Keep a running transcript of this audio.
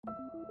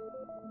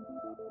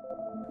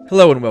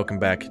Hello and welcome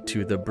back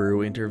to the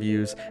Brew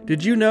Interviews.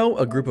 Did you know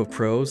a group of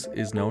crows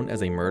is known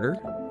as a murder?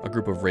 A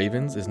group of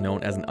ravens is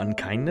known as an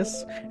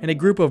unkindness? And a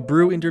group of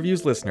Brew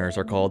Interviews listeners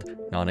are called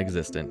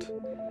non-existent.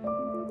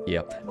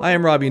 Yeah, I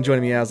am Robbie, and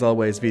joining me as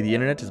always via the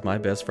internet is my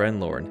best friend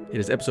Lauren. It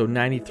is episode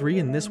 93,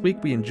 and this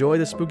week we enjoy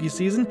the spooky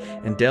season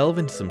and delve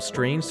into some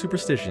strange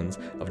superstitions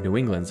of New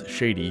England's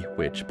shady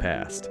witch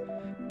past.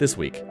 This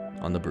week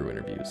on the Brew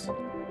Interviews.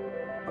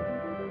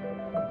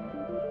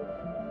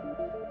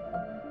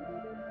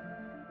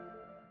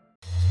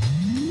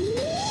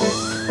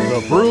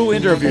 The Brew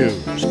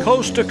Interviews,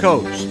 coast to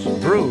coast,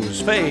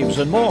 brews, faves,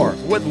 and more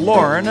with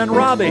Lauren and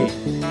Robbie.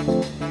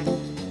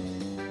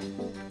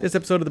 This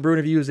episode of the Brew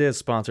Interviews is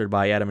sponsored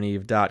by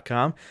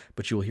AdamandEve.com,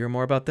 but you will hear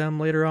more about them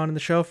later on in the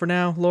show. For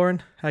now,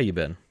 Lauren, how you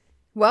been?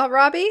 Well,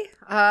 Robbie,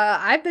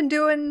 I've been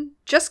doing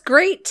just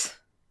great.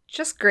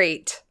 Just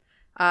great.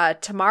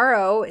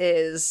 Tomorrow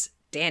is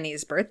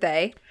Danny's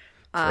birthday.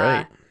 That's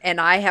right. And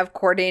I have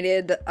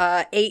coordinated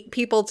 8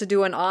 people to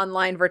do an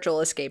online virtual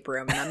escape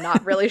room, and I'm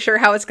not really sure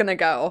how it's going to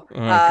go.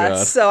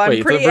 God. So I'm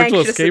Wait, pretty it's a virtual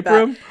anxious escape about.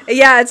 room?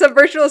 Yeah, it's a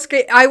virtual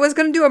escape. I was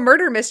going to do a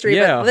murder mystery,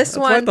 Yeah, but this that's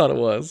one. what I thought it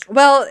was.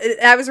 Well,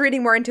 I was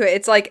reading more into it.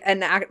 It's like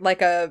an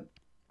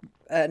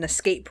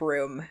escape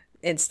room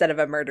instead of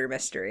a murder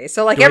mystery.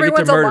 So like Do I get to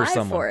everyone's murder alive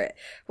someone? for it.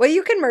 Well,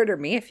 you can murder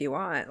me if you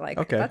want. Like,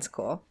 Okay. that's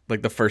cool.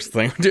 Like the first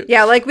thing.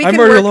 Yeah, like we I can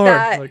murder work Lauren.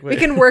 that. Like, We wait.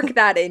 can work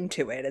that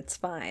into it. It's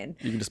fine.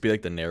 You can just be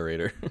like the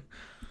narrator.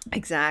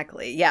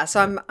 Exactly. Yeah.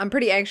 So I'm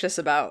pretty anxious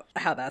about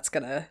how that's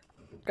gonna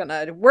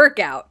work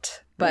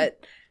out,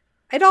 but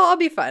it'll all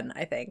be fun,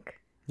 I think.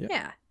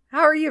 Yeah.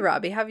 How are you,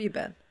 Robbie? How have you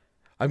been?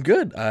 I'm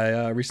good.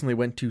 I recently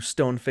went to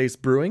Stoneface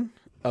Brewing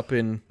up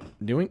in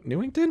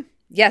Newington?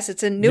 Yes,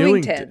 it's in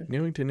Newington.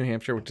 Newington, New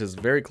Hampshire, which is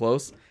very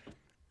close.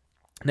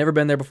 Never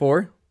been there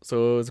before,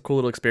 so it was a cool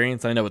little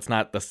experience. I know it's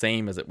not the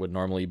same as it would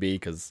normally be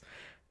because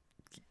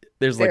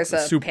there's a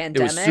super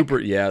pandemic. It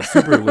was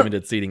super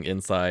limited seating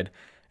inside.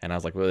 And I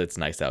was like, well, it's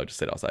nice out. Just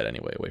sit outside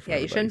anyway, away from Yeah,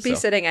 you everybody. shouldn't be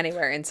sitting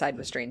anywhere inside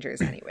with strangers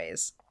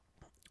anyways.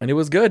 And it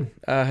was good.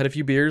 Had a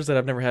few beers that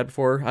I've never had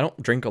before. I don't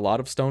drink a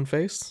lot of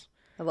Stoneface.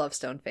 I love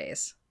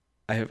Stoneface.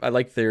 I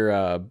like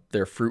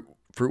their fruit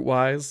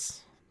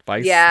wise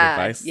Vice. Yeah,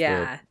 the Vice,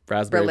 yeah. The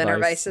raspberry Berliner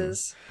Vice,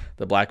 Weisses.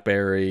 the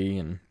blackberry,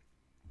 and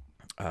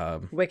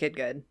Wicked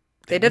good.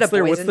 They did a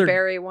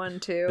boysenberry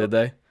one too. did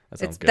they? That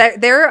sounds good.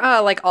 They're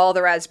like all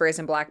the raspberries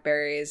and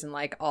blackberries and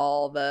like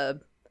all the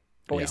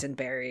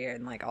boysenberry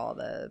and like all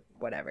the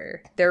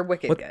whatever. They're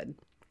wicked good.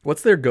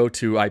 What's their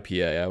go-to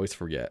IPA? I always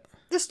forget.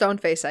 The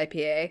Stoneface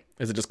IPA.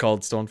 Is it just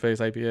called Stoneface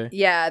IPA?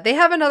 Yeah, they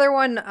have another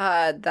one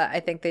that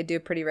I think they do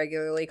pretty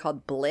regularly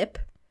called Blip.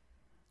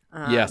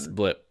 Yes,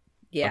 Blip.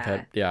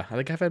 Yeah. I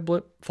think I've had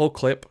Blip. Full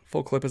Clip.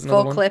 Full Clip is another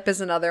one. Full Clip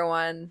is another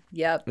one.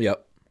 Yep.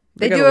 Yep.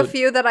 They got do a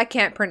few that I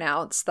can't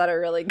pronounce that are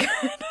really good.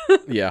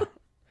 Yeah.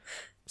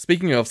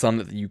 Speaking of some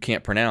that you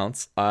can't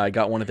pronounce, I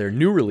got one of their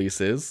new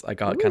releases. I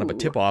got kind of a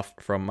tip-off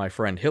from my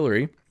friend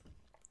Hillary.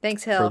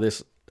 Thanks, Hill. For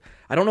this.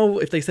 I don't know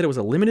if they said it was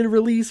a limited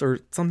release or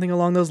something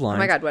along those lines. Oh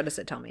my god, what does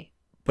it tell me?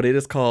 But it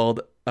is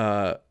called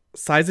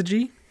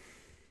Syzygy.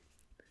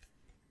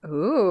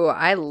 Ooh,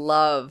 I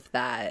love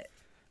that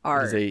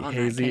art. It is a on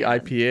hazy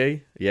that can.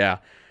 IPA. Yeah.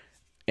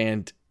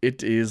 And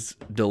it is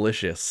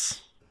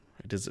delicious.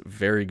 It is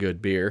very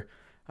good beer.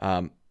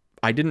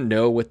 I didn't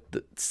know what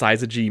the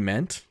Syzygy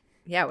meant.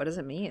 Yeah, what does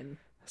it mean?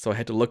 So I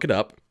had to look it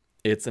up.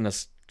 It's an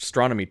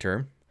astronomy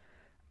term.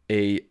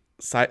 A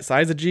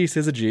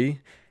syzygy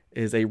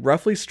is a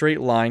roughly straight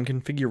line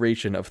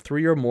configuration of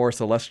 3 or more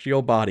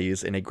celestial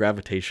bodies in a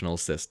gravitational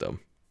system.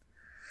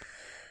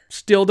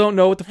 Still don't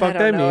know what the fuck that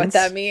means. I don't know what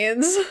that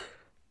means.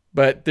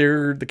 But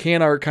the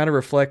can art kind of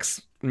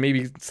reflects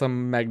maybe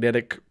some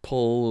magnetic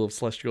pull of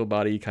celestial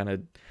body kind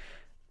of.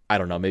 I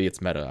don't know. Maybe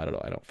it's meta. I don't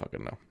know. I don't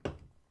fucking know.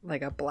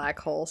 Like a black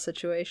hole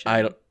situation?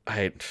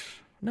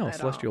 No,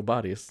 celestial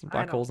bodies.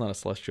 Black hole's not a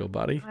celestial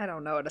body. I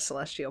don't know what a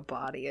celestial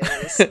body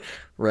is.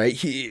 Right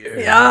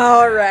here.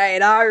 All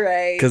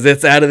right. Because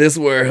it's out of this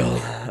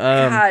world.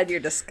 God, you're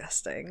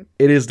disgusting.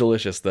 It is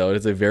delicious, though. It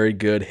is a very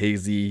good,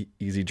 hazy,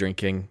 easy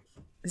drinking.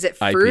 Is it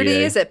fruity?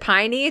 IPA. Is it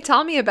piney?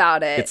 Tell me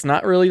about it. It's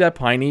not really that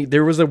piney.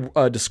 There was a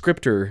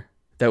descriptor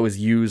that was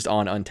used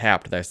on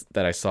Untapped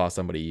that I saw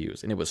somebody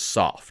use, and it was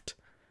soft.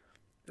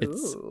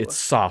 It's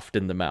soft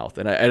in the mouth,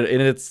 and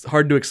it's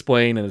hard to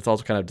explain, and it's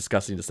also kind of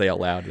disgusting to say out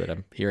loud that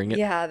I'm hearing it.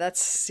 Yeah, that's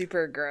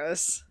super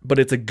gross. But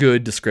it's a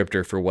good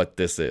descriptor for what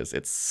this is.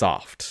 It's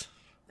soft.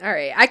 All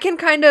right, I can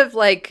kind of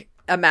like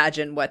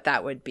imagine what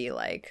that would be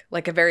like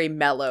a very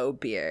mellow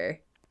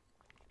beer.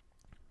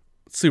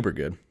 Super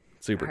good.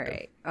 Super All good.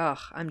 right. Oh,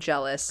 I'm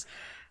jealous.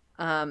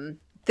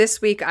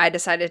 This week I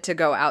decided to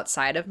go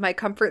outside of my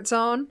comfort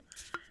zone,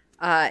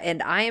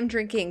 and I am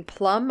drinking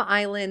Plum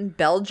Island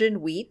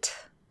Belgian wheat.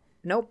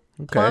 Nope.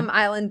 Okay. Plum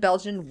Island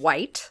Belgian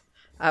White,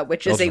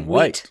 which is a Belgian wheat.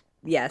 white.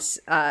 Yes.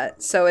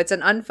 So it's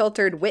an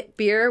unfiltered wit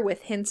beer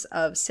with hints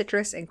of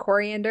citrus and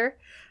coriander.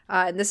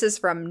 And this is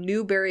from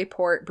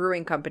Newburyport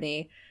Brewing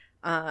Company.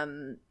 I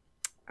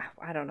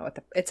don't know what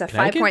it's a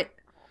 5 point.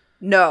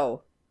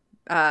 No.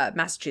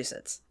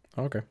 Massachusetts.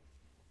 Okay.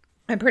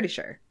 I'm pretty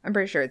sure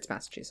it's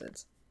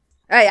Massachusetts.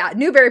 Oh yeah,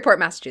 Newburyport,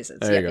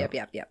 Massachusetts. There you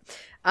Yep.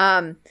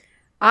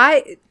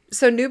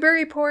 So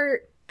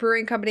Newburyport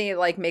Brewing Company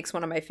like makes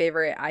one of my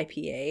favorite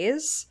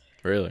IPAs.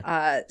 Really?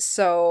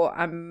 So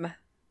I'm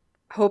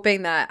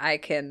hoping that I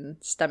can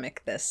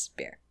stomach this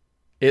beer.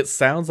 It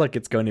sounds like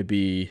it's going to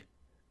be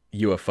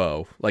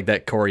UFO, like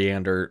that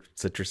coriander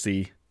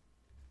citrusy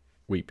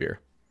wheat beer.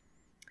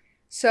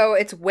 So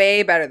it's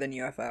way better than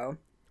UFO.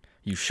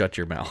 You shut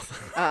your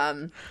mouth.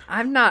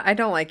 I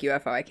don't like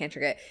UFO. I can't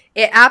drink it.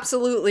 It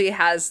absolutely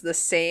has the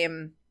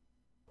same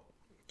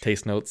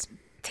Taste notes.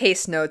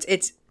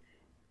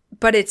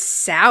 But it's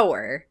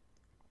sour.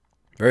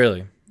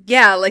 Really?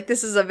 Yeah, like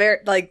this is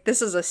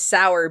a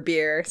sour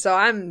beer, so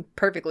I'm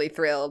perfectly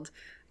thrilled.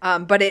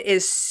 But it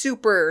is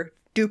super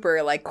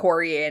duper like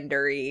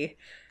coriandery.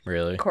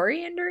 Really?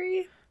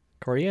 Coriandery?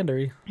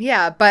 Coriandery.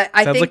 Yeah, but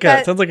I Sounds think like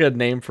that sounds like a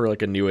name for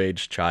like a new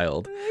age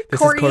child. This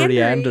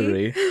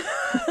coriandery. is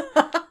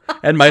coriandery.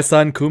 And my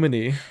son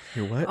Kumini.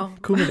 You're what? Oh.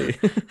 Kumini.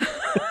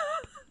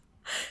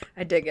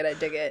 I dig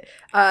it.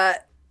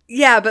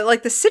 Yeah, but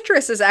like the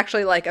citrus is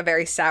actually like a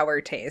very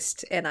sour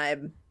taste, and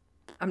I'm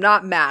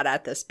not mad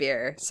at this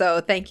beer.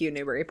 So thank you,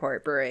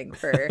 Newburyport Brewing,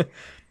 for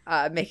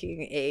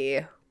making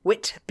a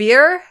wit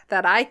beer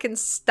that I can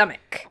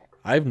stomach.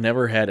 I've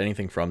never had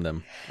anything from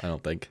them, I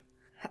don't think.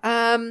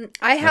 I Not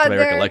had to my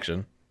their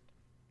recollection.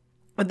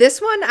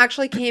 This one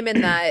actually came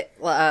in that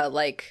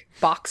like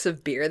box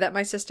of beer that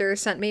my sister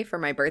sent me for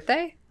my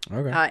birthday.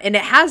 Okay. And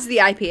it has the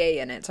IPA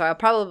in it, so I'll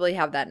probably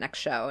have that next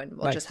show, and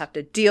we'll just have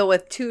to deal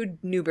with 2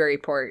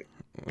 Newburyport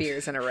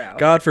beers in a row.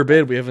 God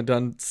forbid we haven't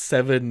done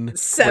 7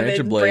 Branch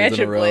and Blades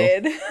in a row.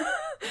 Blade.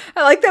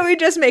 I like that we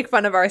just make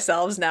fun of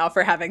ourselves now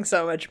for having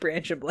so much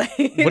Branch and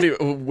Blade. What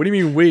do you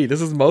mean we?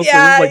 This is mostly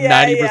this is like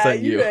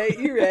 90% you.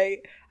 You're right.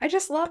 I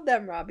just love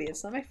them, Robbie.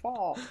 It's not my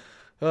fault.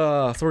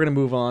 So we're gonna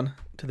move on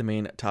to the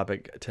main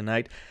topic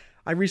tonight.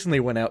 I recently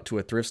went out to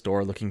a thrift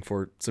store looking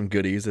for some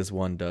goodies, as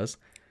one does,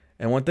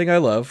 and one thing I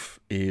love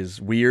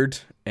is weird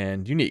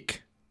and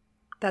unique.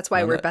 That's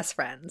why we're best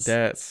friends.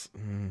 That's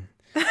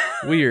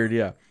weird,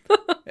 yeah.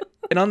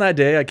 And on that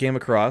day, I came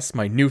across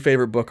my new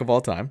favorite book of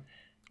all time,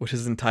 which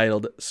is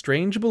entitled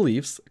 "Strange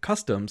Beliefs,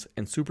 Customs,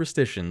 and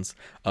Superstitions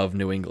of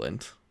New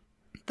England."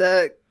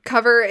 The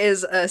cover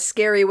is a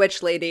scary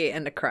witch lady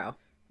and a crow.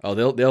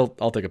 Oh,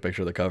 I'll take a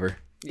picture of the cover.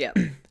 Yeah.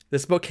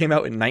 This book came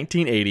out in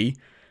 1980,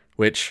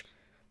 which,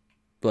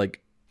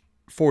 like,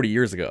 40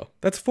 years ago.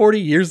 That's 40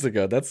 years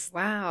ago. That's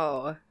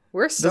wow.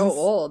 We're so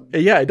old.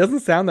 Yeah, it doesn't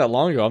sound that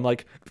long ago. I'm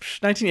like,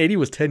 1980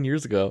 was 10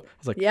 years ago. I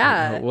was like,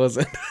 yeah, no, it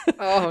wasn't.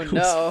 Oh, It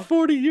no. was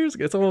 40 years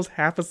ago. It's almost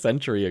half a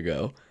century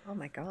ago. Oh,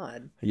 my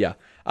God. Yeah.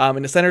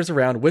 And it centers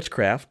around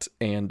witchcraft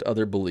and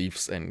other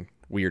beliefs and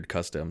weird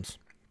customs.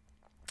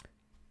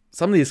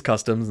 Some of these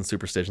customs and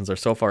superstitions are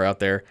so far out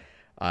there,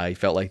 I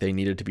felt like they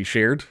needed to be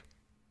shared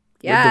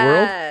with the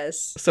world.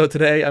 Yes. So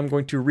today I'm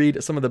going to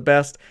read some of the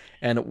best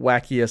and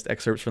wackiest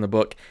excerpts from the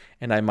book,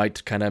 and I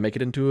might kind of make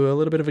it into a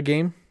little bit of a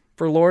game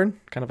for Lauren,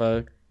 kind of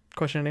a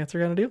question and answer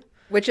kind of deal.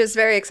 Which is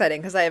very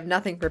exciting because I have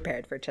nothing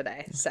prepared for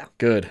today. So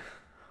good.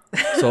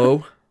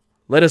 So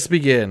let us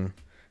begin.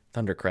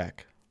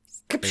 Thundercrack.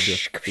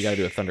 You gotta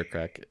do a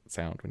thundercrack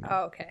sound. When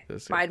oh, okay.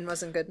 Mine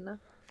wasn't good enough.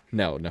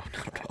 No, not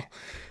at all.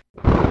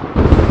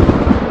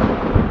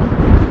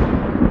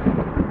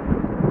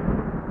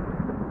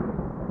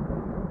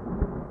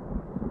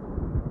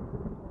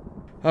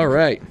 All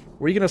right,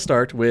 we're going to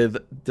start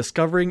with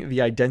discovering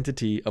the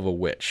identity of a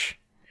witch.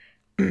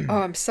 Oh,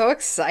 I'm so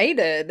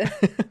excited.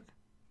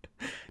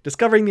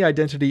 Discovering the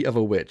identity of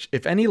a witch.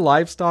 If any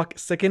livestock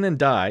sicken and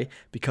die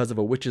because of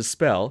a witch's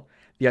spell,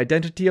 the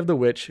identity of the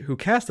witch who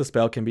cast the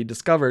spell can be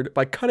discovered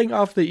by cutting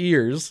off the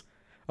ears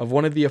of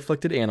one of the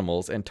afflicted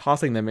animals and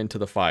tossing them into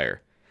the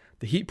fire.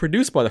 The heat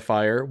produced by the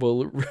fire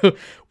will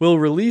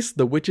release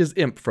the witch's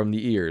imp from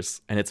the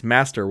ears, and its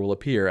master will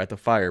appear at the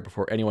fire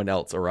before anyone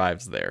else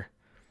arrives there.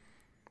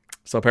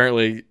 So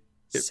apparently...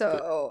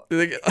 So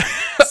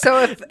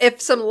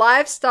if some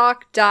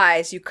livestock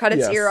dies, you cut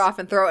its ear off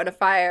and throw it in a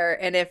fire,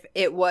 and if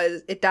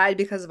it died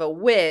because of a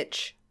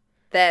witch,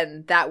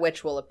 then that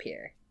witch will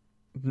appear.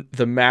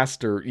 The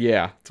master,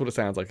 yeah, that's what it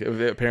sounds like.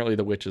 Apparently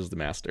the witch is the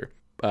master.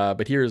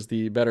 But here's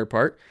the better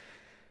part.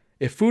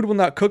 If food will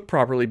not cook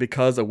properly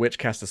because a witch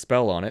cast a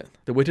spell on it,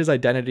 the witch's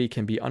identity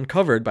can be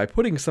uncovered by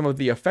putting some of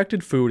the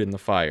affected food in the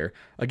fire.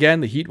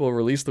 Again, the heat will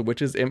release the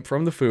witch's imp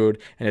from the food,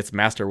 and its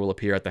master will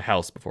appear at the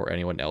house before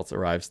anyone else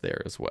arrives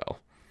there as well.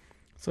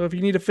 So if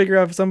you need to figure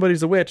out if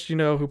somebody's a witch,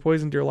 who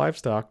poisoned your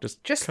livestock,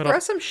 just throw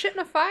some shit in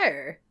a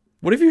fire.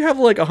 What if you have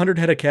like 100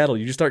 head of cattle?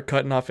 You just start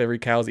cutting off every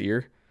cow's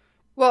ear?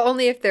 Well,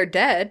 only if they're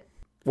dead.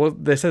 Well,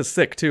 they says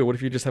sick too. What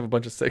if you just have a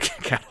bunch of sick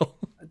cattle?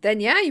 Then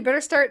yeah, you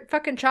better start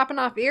fucking chopping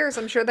off ears.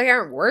 I'm sure they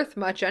aren't worth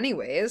much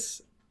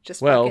anyways.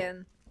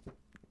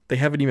 They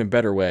have an even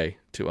better way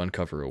to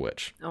uncover a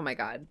witch. Oh my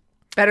god.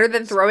 Better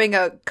than throwing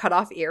a cut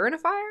off ear in a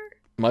fire?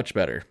 Much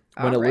better.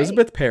 All When right.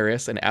 Elizabeth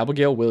Parris and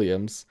Abigail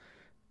Williams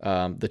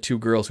the two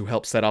girls who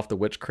helped set off the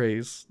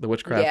witchcraft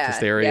Yeah,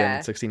 hysteria in yeah.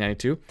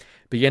 1692,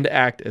 began to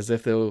act as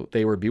if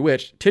they were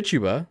bewitched.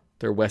 Tituba,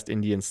 their West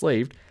Indian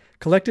slave,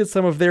 collected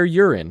some of their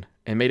urine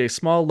and made a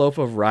small loaf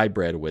of rye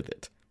bread with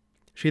it.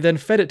 She then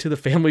fed it to the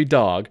family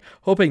dog,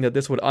 hoping that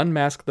this would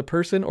unmask the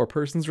person or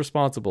persons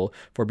responsible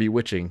for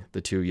bewitching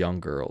the two young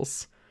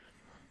girls.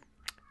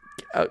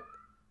 Did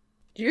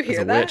you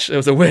hear It that?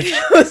 was a witch.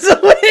 It was a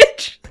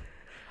witch.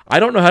 I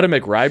don't know how to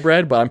make rye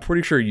bread, but I'm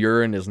pretty sure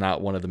urine is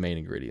not one of the main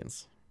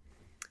ingredients.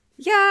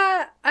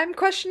 Yeah, I'm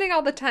questioning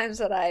all the times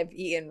that I've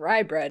eaten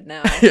rye bread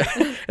now.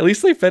 Yeah, at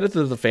least they fed it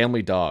to the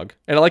family dog.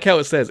 And I like how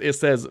it says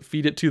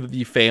feed it to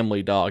the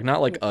family dog,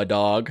 not like a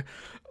dog.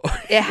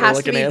 It has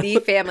like to an be animal. the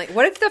family.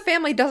 What if the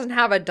family doesn't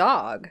have a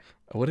dog?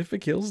 What if it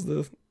kills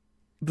the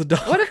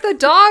dog? What if the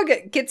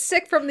dog gets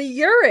sick from the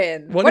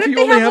urine? What What if if you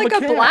they only have have like a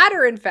a cat?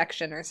 bladder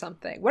infection or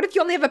something? What if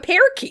you only have a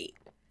parakeet?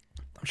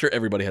 I'm sure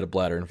everybody had a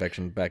bladder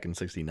infection back in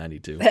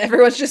 1692.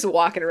 Everyone's just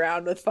walking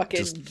around with fucking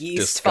Just yeast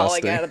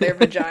disgusting. falling out of their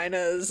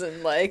vaginas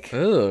and like.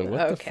 Oh,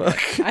 what Okay, the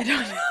fuck? I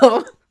don't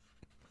know.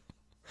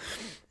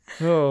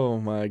 Oh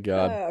my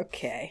god.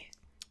 Okay.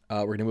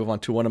 We're going to move on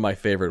to one of my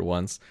favorite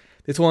ones.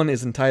 This one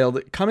is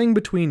entitled Coming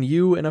Between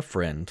You and a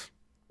Friend.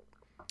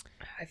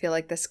 I feel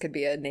like this could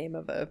be a name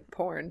of a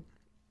porn.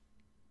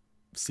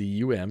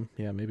 C-U-M.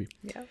 Yeah, maybe.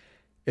 Yeah.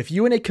 If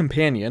you and a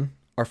companion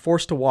are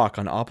forced to walk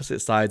on opposite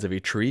sides of a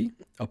tree,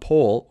 a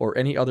pole, or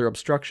any other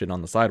obstruction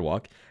on the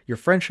sidewalk, your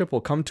friendship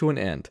will come to an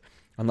end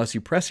unless you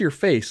press your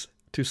face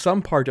to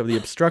some part of the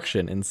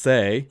obstruction and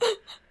say,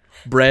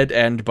 bread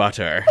and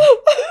butter.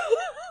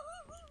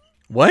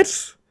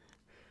 What?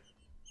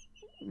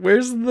 I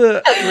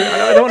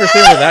don't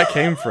understand where that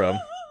came from.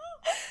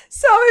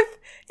 So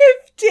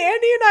if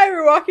Danny and I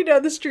were walking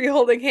down the street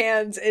holding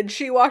hands and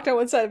she walked on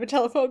one side of a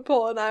telephone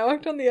pole and I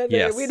walked on the other,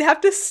 Yes. we'd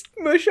have to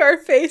smush our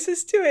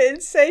faces to it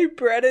and say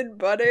bread and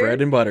butter.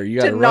 Bread and butter. You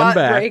to gotta run not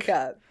back. break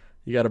up.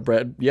 You gotta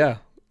bread. Yeah.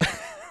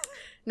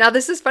 Now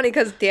this is funny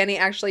because Danny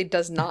actually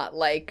does not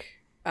like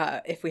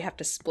if we have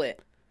to split.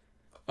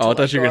 Oh, I like,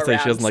 thought you were go gonna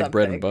say she around doesn't like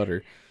bread and something.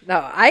 butter. No,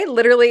 I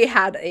literally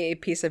had a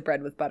piece of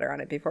bread with butter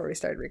on it before we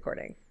started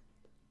recording.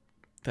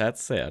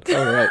 That's sad.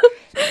 All right.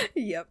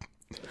 Yep.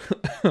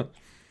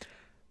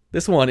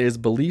 This one is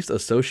beliefs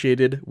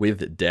associated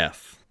with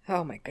death.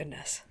 Oh my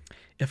goodness.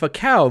 If a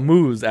cow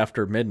moves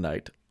after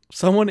midnight,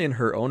 someone in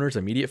her owner's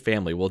immediate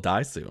family will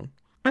die soon.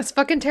 That's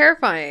fucking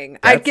terrifying.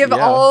 I'd give yeah.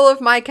 all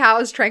of my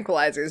cows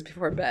tranquilizers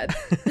before bed.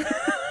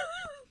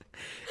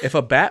 If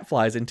a bat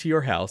flies into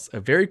your house, a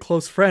very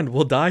close friend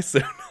will die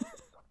soon.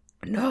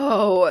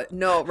 No,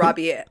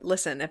 Robbie,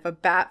 listen, if a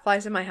bat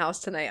flies in my house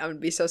tonight, I'm gonna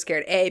be so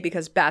scared. A,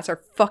 because bats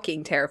are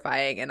fucking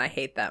terrifying and I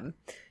hate them.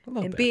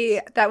 And B,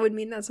 that would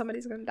mean that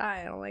somebody's gonna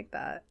die. I don't like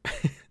that.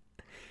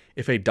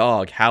 If a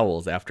dog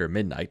howls after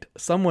midnight,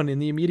 someone in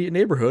the immediate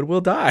neighborhood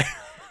will die.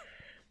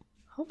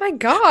 Oh my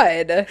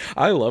god.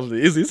 I love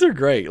these. These are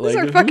great. These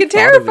are who fucking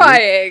thought of these?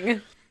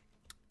 terrifying.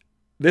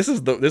 This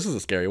is a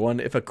scary one.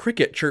 If a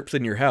cricket chirps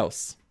in your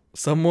house,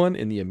 someone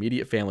in the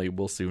immediate family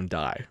will soon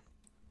die.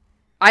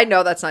 I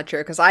know that's not true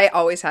because I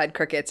always had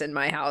crickets in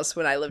my house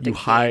when I lived You in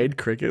Keene. hide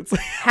crickets?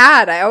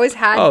 I always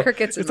had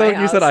crickets in it's my like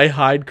house. you said I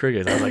hide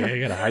crickets. I was like, I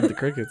gotta hide the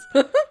crickets.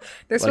 They're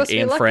Like supposed to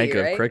be Anne lucky, Frank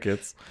right? of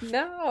crickets.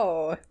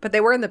 No, but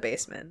they were in the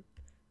basement.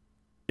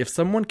 If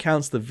someone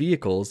counts the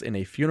vehicles in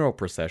a funeral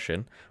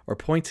procession or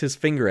points his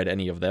finger at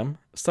any of them,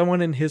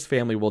 someone in his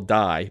family will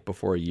die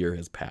before a year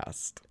has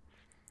passed.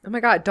 Oh my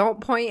god, don't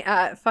point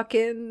at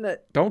fucking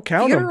Don't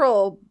count them.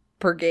 funeral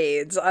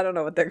brigades. I don't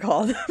know what they're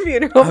called.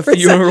 A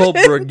funeral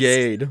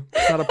brigade.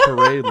 It's not a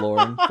parade,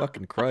 Lauren.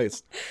 Fucking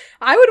Christ.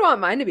 I would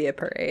want mine to be a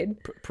parade.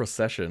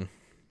 Procession.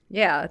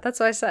 Yeah, that's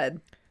what I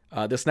said.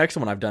 This next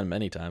one I've done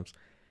many times.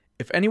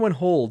 If anyone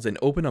holds an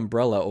open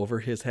umbrella over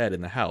his head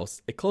in the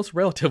house, a close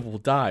relative will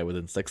die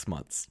within 6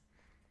 months.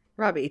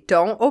 Robbie,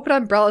 don't open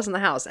umbrellas in the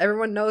house.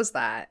 Everyone knows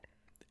that.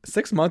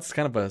 6 months is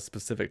kind of a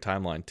specific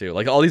timeline, too.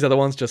 Like, all these other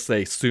ones just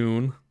say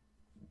soon.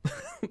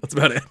 That's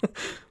about it.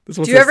 This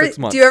one says 6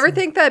 months. Do you ever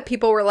think that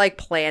people were like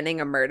planning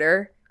a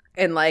murder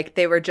and like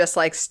they were just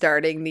like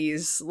starting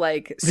these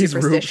like These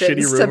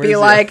superstitions shitty to be rumors,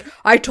 like,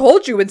 I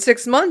told you in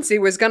 6 months he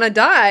was gonna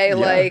die. Yeah.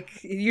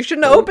 Like you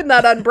shouldn't have opened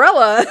that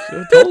umbrella.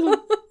 Should've told him.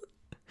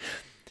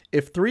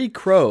 If 3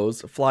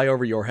 crows fly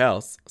over your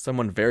house,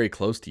 someone very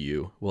close to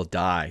you will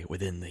die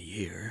within the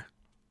year.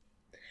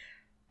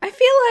 I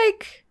feel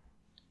like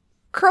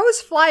crows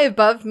fly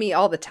above me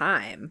all the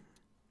time.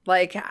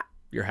 Like,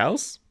 Your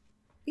house?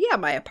 yeah,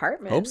 my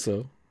apartment. Hope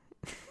so.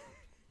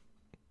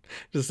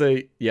 Just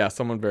say, yeah,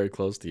 someone very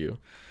close to you.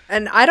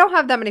 And I don't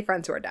have that many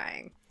friends who are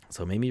dying.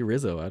 So maybe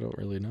Rizzo. I don't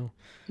really know.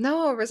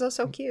 No, Rizzo's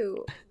so cute.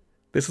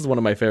 This is one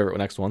of my favorite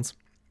next ones.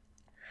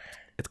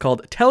 It's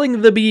called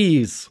Telling the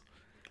Bees.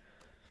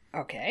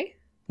 Okay.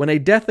 When a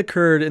death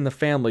occurred in the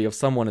family of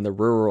someone in the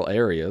rural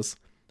areas,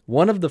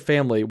 one of the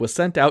family was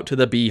sent out to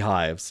the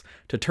beehives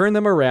to turn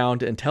them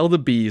around and tell the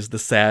bees the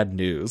sad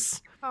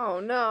news. Oh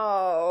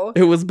no.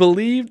 It was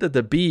believed that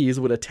the bees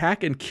would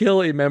attack and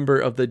kill a member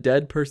of the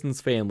dead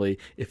person's family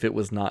if it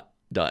was not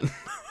done.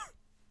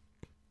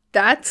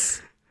 That's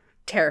I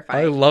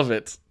terrifying. love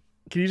it.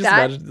 Can you just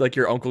imagine, like,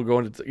 your uncle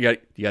going to, you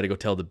got to go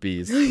tell the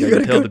bees. You got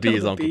to tell the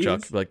bees, Uncle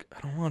Chuck. Like, I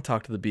don't want to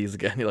talk to the bees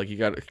again. You're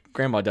like,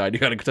 Grandma died. You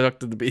got to talk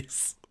to the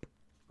bees.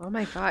 Oh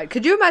my God.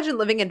 Could you imagine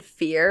living in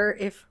fear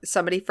if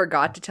somebody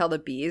forgot to tell the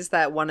bees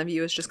that one of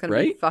you is just going to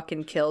be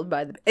fucking killed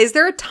by the... Is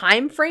there a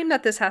time frame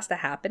that this has to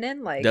happen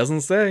in? Like,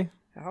 doesn't say.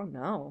 Oh,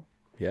 no.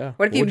 Yeah.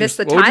 What if you miss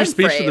the time frame? What would your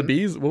speech frame? to the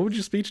bees? What would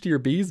your speech to your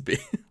bees be?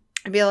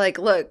 I'd be like,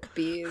 look,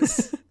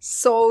 bees,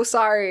 so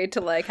sorry to,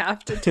 like,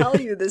 have to tell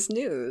you this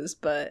news,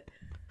 but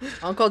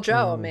Uncle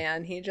Joe,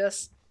 man,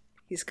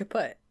 he's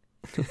kaput.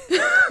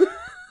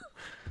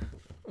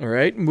 All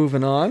right,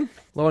 moving on.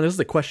 Lauren, this is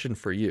a question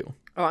for you.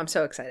 Oh, I'm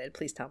so excited.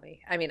 Please tell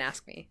me. I mean,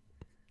 ask me.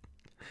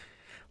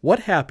 What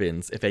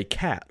happens if a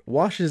cat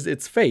washes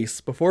its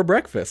face before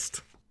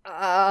breakfast?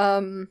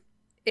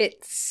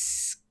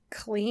 It's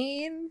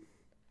clean.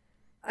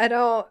 I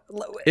don't...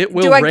 It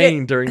will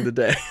rain during the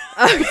day.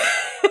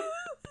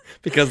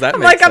 Because that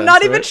makes sense, I'm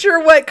not even right?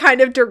 sure what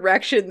kind of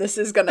direction this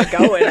is going to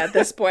go in at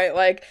this point.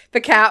 Like, the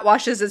cat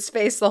washes its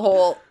face, the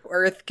whole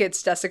earth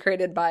gets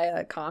desecrated by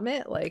a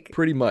comet. Like,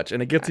 pretty much,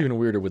 and it gets even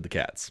weirder with the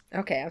cats.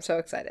 Okay, I'm so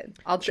excited.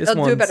 I'll do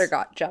a better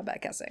job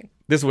at guessing.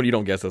 This one, you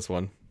don't guess this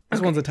one.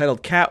 This one's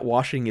entitled "Cat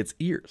Washing Its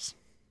Ears."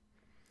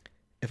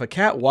 If a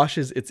cat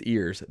washes its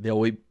ears,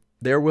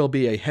 there will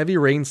be a heavy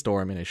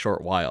rainstorm in a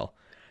short while.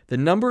 The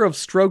number of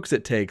strokes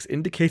it takes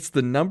indicates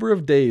the number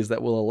of days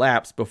that will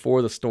elapse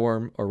before the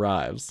storm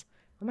arrives.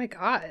 Oh my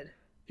God.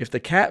 If the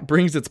cat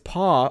brings its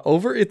paw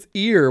over its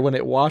ear when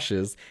it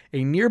washes,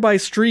 a nearby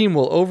stream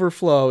will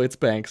overflow its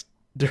banks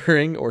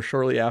during or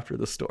shortly after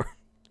the storm.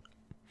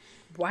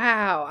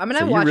 Wow. I'm going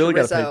to watch really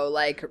Rizzo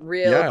like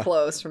real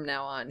close from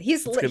now on.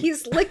 He's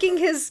licking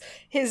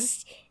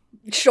his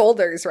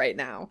shoulders right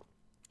now.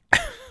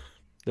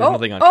 There's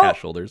nothing on cat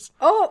shoulders.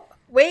 Oh,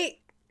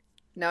 wait.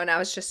 No, now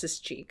it's just his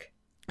cheek.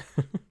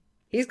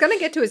 He's going to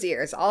get to his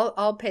ears.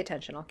 I'll pay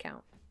attention. I'll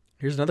count.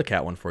 Here's another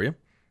cat one for you.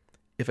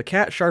 If a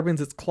cat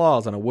sharpens its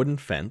claws on a wooden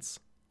fence,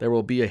 there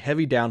will be a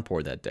heavy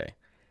downpour that day,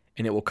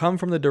 and it will come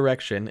from the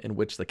direction in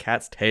which the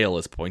cat's tail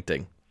is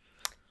pointing.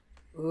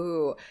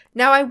 Ooh.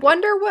 Now, I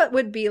wonder what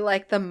would be,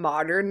 like, the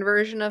modern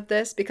version of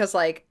this, because,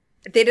 like,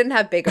 they didn't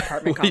have big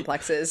apartment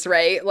complexes,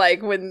 right?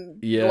 Like, when,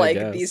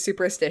 these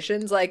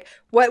superstitions, like,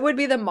 what would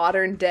be the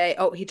modern day?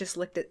 Oh, he just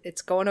licked it.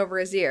 It's going over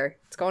his ear.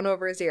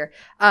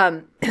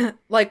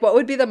 Like, what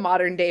would be the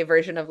modern day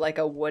version of, like,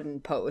 a wooden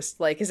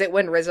post? Like, is it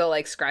when Rizzo,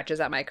 like, scratches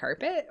at my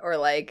carpet? Or,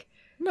 like...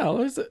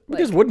 No,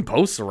 there's wooden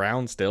posts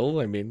around still.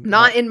 I mean...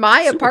 Not in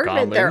my apartment,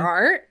 common. There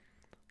aren't.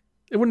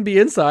 It wouldn't be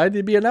inside.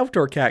 It'd be an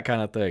outdoor cat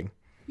kind of thing.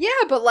 Yeah,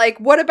 but, like,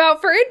 what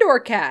about for indoor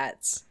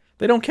cats?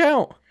 They don't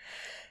count.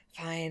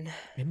 Fine.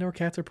 Indoor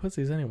cats are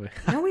pussies anyway.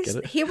 No,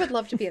 he would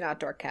love to be an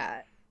outdoor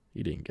cat.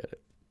 You didn't get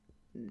it.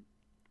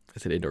 I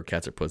said indoor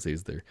cats are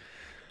pussies. They're...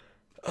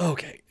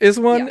 Okay. This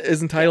one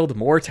is entitled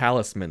More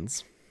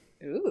Talismans.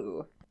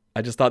 Ooh.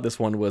 I just thought this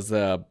one was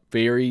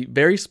very,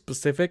 very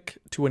specific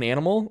to an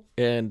animal,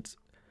 and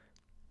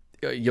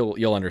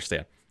you'll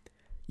understand.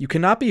 You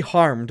cannot be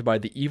harmed by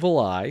the evil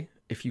eye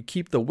if you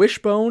keep the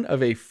wishbone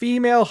of a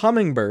female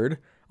hummingbird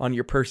on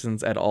your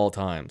persons at all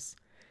times.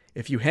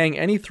 If you hang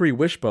any 3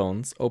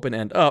 wishbones, open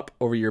and up,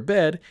 over your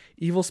bed,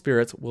 evil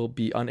spirits will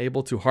be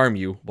unable to harm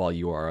you while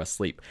you are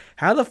asleep.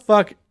 How the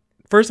fuck...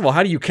 First of all,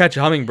 how do you catch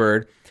a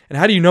hummingbird? And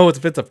how do you know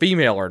if it's a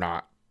female or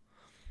not?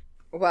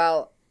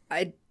 Well,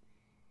 I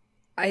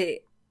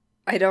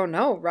don't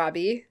know,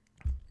 Robbie.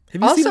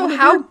 Have you also,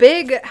 how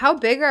big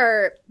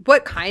are...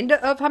 What kind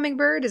of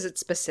hummingbird? Is it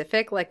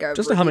specific? Like a...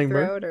 Just a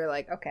hummingbird. Or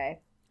like, okay.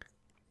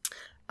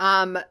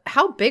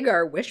 How big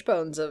are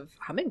wishbones of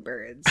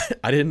hummingbirds?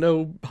 I didn't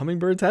know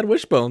hummingbirds had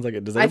wishbones.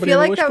 Like, does anybody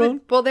have a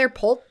wishbone? Well, they're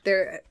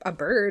a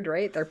bird,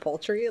 right? They're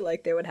poultry.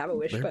 Like, they would have a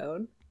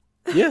wishbone.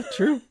 Yeah,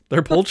 true.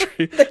 They're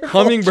poultry.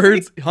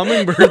 Hummingbirds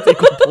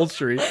equal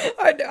poultry.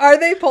 Are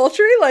they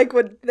poultry? Like,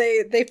 would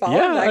they fall in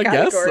that category? I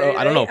guess so.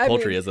 I don't know if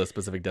poultry is a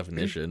specific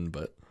definition,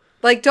 but...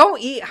 Like, don't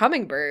eat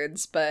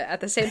hummingbirds, but at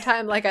the same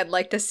time, like, I'd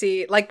like to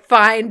see, like,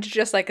 find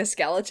just, like, a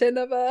skeleton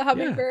of a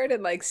hummingbird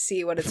and, like,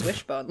 see what its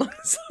wishbone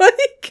looks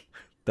like.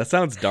 That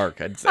sounds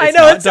dark. It's I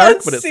know, not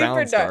dark, but it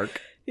sounds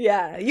dark.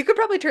 Yeah, you could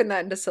probably turn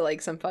that into,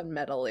 like, some fun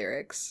metal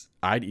lyrics.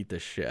 I'd eat the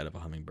shit out of a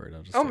hummingbird.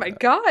 Oh my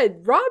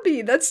God,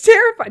 Robbie, that's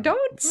terrifying.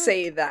 Don't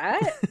say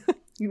that.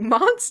 You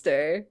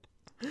monster.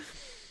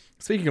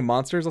 Speaking of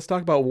monsters, let's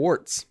talk about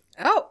warts.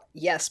 Oh,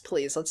 yes,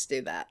 please. Let's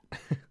do that.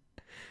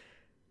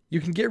 You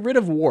can get rid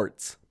of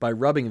warts by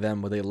rubbing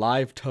them with a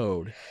live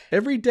toad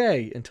every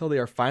day until they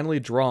are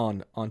finally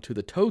drawn onto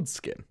the toad's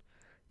skin.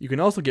 You can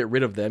also get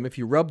rid of them if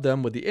you rub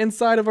them with the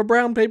inside of a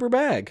brown paper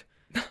bag.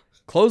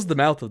 Close the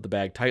mouth of the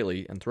bag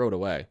tightly and throw it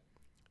away.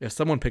 If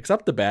someone picks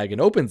up the bag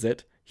and opens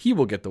it, he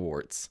will get the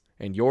warts,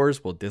 and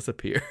yours will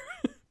disappear.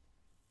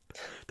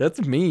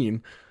 That's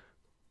mean.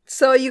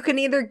 So you can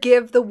either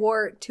give the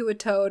wart to a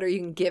toad or you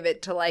can give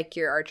it to, like,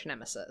 your arch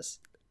nemesis.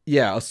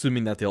 Yeah,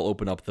 assuming that they'll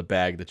open up the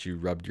bag that you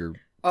rubbed your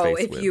face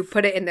if with. you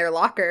put it in their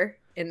locker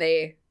and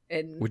they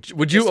and Would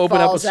you just open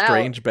up a falls out.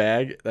 strange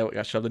bag that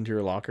got shoved into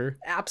your locker?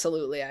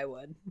 Absolutely, I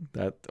would.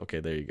 Okay,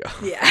 there you go.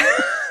 Yeah.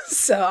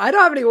 So I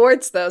don't have any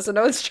warts though, so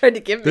no one's trying to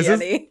give me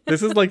any.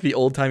 This is like the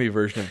old timey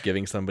version of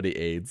giving somebody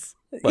AIDS,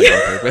 like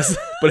on purpose,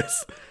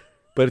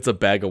 but it's a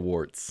bag of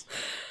warts.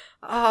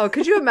 Oh,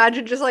 could you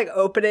imagine just like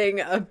opening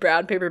a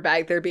brown paper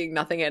bag, there being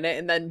nothing in it,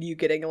 and then you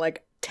getting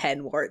like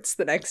 10 warts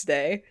the next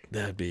day?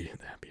 That'd be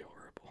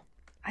horrible.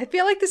 I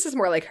feel like this is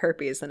more like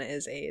herpes than it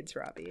is AIDS,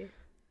 Robbie.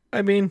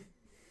 I mean,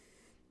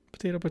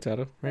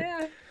 potato, right?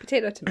 Yeah,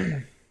 potato,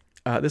 tomato.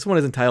 This one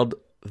is entitled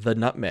 "The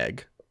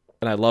Nutmeg,"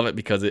 and I love it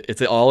because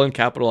it's all in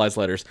capitalized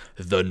letters.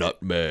 The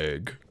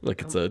nutmeg,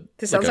 like it's a.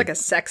 This sounds like a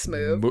sex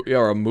move.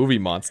 Or a movie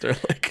monster,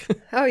 like.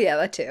 Oh yeah,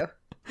 that too.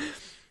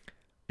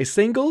 A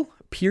single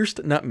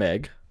pierced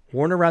nutmeg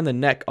worn around the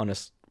neck on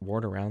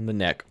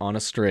a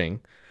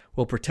string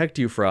will protect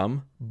you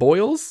from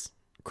boils,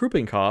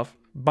 croupping cough,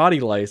 body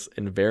lice,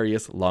 and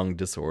various lung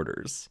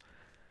disorders.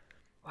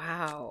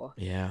 Wow.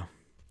 Yeah.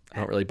 I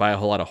don't really buy a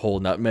whole lot of whole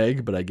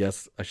nutmeg, but I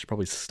guess I should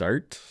probably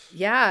start.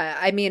 Yeah,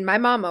 I mean, my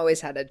mom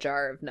always had a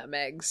jar of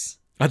nutmegs.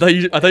 I thought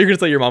you were gonna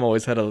say your mom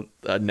always had a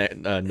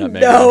nutmeg. On her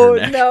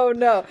neck.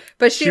 No.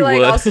 But she like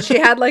would. also she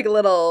had like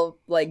little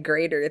like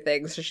grater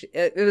things. So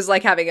it was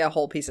like having a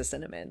whole piece of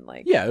cinnamon.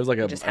 Like Yeah, it was like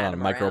a just had 'em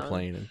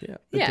microplane. And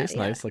it tastes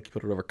nice. Like you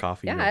put it over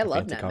coffee. Yeah, like I a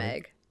love fancy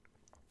nutmeg.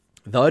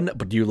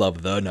 But do you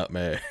love the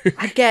nutmeg?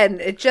 Again,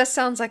 it just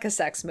sounds like a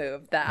sex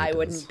move that I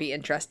wouldn't be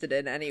interested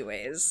in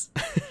anyways.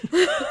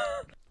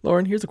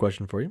 Lauren, here's a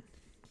question for you.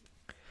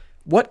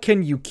 What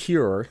can you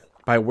cure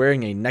by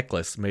wearing a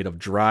necklace made of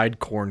dried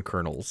corn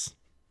kernels?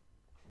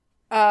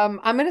 I'm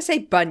gonna say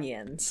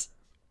bunions.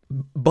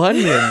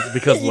 Bunions,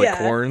 because of like Yeah.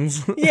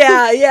 corns?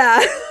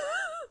 Yeah.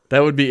 That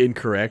would be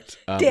incorrect.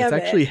 It's Damn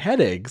it. actually head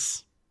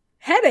eggs.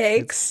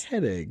 Headaches?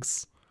 Head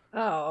eggs.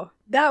 Oh,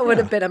 that would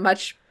have been a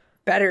much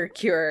better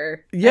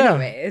cure Yeah.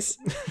 anyways.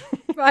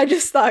 I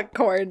just thought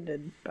corn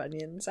and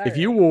bunions. If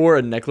you wore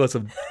a necklace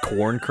of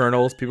corn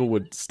kernels, people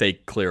would stay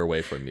clear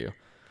away from you.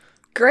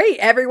 Great,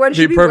 everyone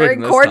should be perfect wearing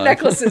this corn time.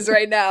 necklaces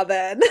right now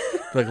then.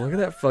 Like, look at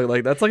that.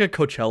 Like, that's like a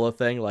Coachella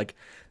thing. Like,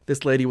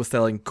 this lady was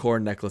selling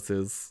corn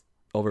necklaces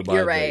over by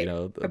You're right.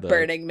 the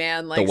Burning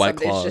Man, like White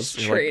somebody's Claws. just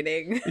Like-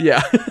 trading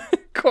Yeah.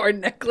 corn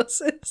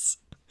necklaces.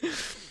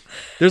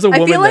 There's a I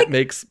woman feel like- that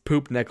makes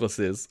poop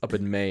necklaces up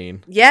in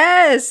Maine.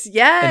 Yes.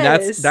 And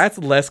that's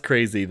less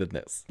crazy than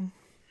this.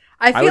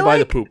 I I would feel buy like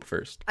the poop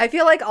first. I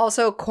feel like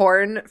also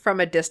corn from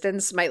a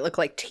distance might look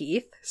like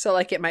teeth. So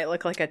like it might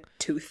look like a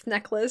tooth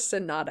necklace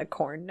and not a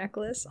corn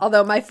necklace.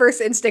 Although my first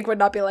instinct would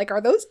not be like,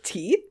 are those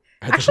teeth?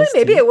 Are Actually, those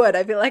maybe teeth? it would.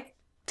 I feel like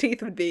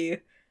teeth would be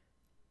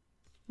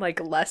like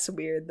less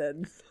weird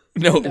than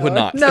No, it would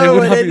not. No, it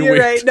would not be you're weird.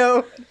 right.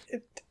 No.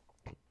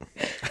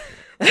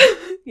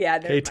 Yeah,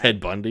 never Okay, mind. Ted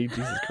Bundy.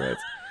 Jesus Christ.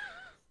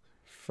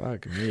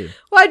 Fuck me.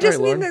 Well, I just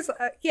All right, mean Lauren. this.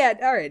 Yeah,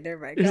 all right, never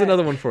mind. Here's Go ahead.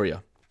 another one for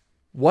you.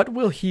 What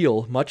will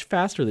heal much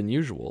faster than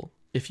usual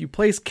if you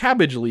place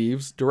cabbage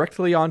leaves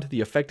directly onto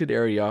the affected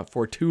area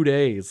for 2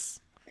 days?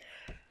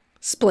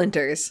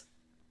 Splinters.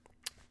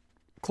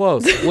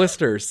 Close.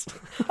 Blisters.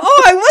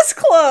 Oh, I was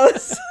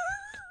close.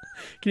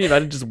 Can you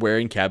imagine just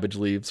wearing cabbage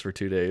leaves for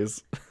 2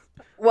 days?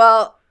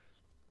 Well,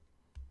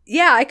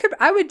 yeah,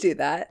 I would do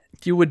that.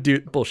 You would do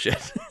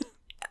bullshit.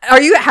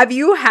 Have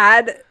you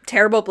had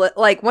terrible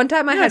like one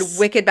time I Yes. had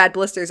wicked bad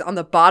blisters on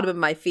the bottom of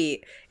my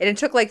feet and it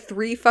took like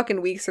 3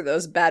 fucking weeks for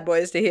those bad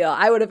boys to heal.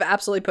 I would have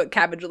absolutely put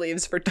cabbage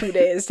leaves for 2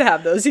 days to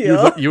have those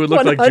heal. You would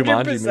look like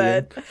Jumanji 100%.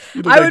 man.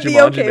 You'd look I like would be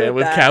Jumanji okay man with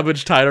with that.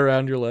 cabbage tied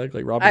around your leg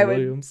like Robin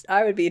Williams.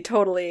 I would be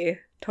totally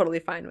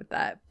fine with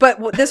that.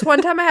 But this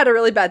one time I had a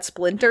really bad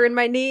splinter in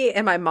my knee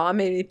and my mom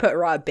made me put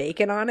raw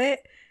bacon on it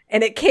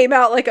and it came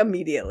out like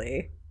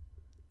immediately.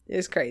 It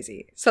was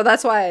crazy. So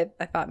that's why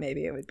I thought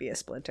maybe it would be a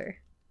splinter.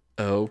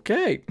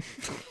 Okay.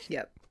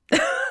 Yep.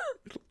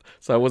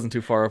 So I wasn't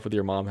too far off with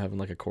your mom having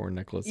like a corn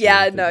necklace. or Yeah,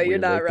 anything no, you're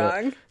weird not like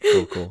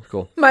that. wrong.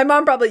 Cool. My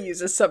mom probably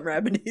uses some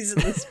remedies in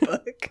this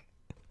book.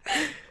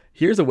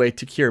 Here's a way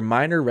to cure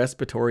minor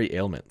respiratory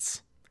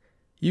ailments.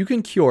 You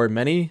can cure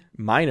many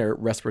minor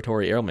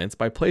respiratory ailments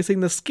by placing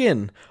the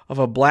skin of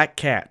a black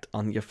cat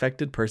on the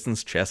affected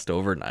person's chest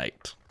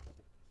overnight.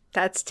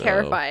 That's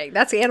terrifying.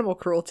 That's animal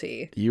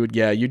cruelty. You'd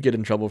get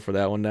in trouble for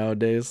that one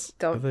nowadays.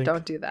 I think.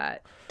 Don't do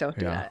that. Don't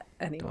do Yeah, that.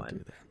 Anyone. Don't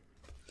do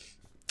that.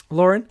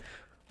 Lauren,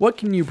 what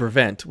can you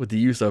prevent with the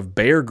use of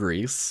bear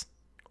grease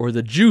or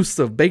the juice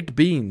of baked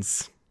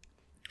beans?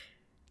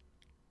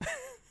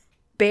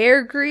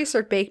 Bear grease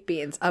or baked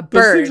beans? A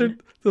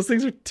burn. Those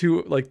things are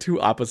two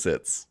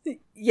opposites.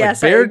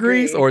 Yes, Like I bear agree.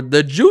 grease or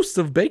the juice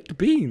of baked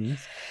beans.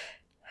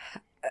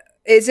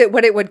 Is it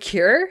what it would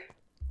cure?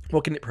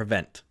 What can it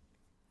prevent?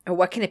 And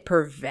what can it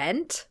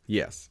prevent?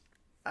 Yes.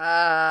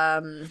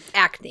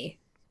 Acne.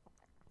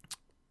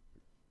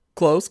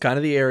 Close, kind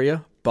of the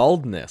area.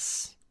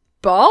 Baldness.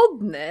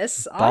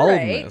 Baldness. All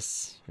right.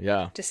 Baldness.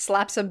 Yeah. Just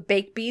slap some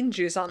baked bean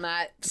juice on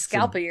that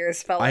scalp of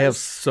yours, fellas. I have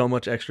so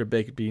much extra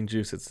baked bean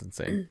juice, it's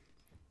insane.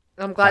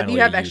 I'm glad Finally you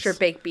have use. extra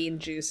baked bean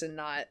juice and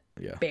not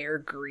Yeah. bear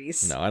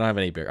grease. No, I don't have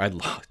any bear. I'd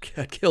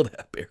kill to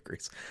have bear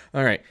grease.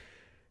 All right.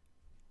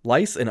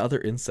 Lice and other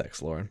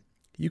insects, Lauren.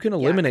 You can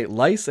eliminate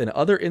lice and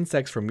other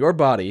insects from your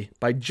body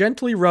by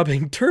gently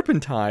rubbing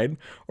turpentine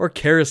or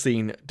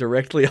kerosene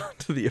directly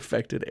onto the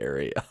affected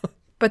area.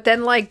 But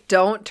then, like,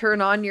 don't turn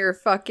on your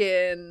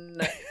fucking,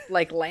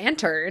 like,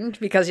 lantern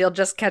because you'll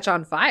just catch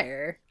on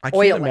fire. I can't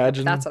Oil lamp,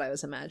 imagine. that's what I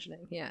was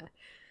imagining, yeah.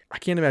 I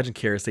can't imagine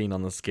kerosene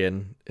on the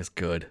skin is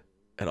good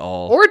at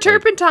all. Or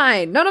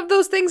turpentine. None of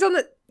those things on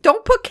the...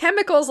 Don't put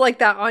chemicals like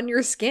that on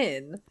your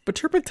skin. But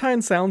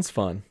turpentine sounds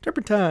fun.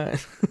 Turpentine.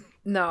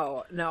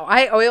 No.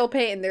 I oil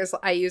paint and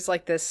I use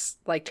like this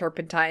like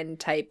turpentine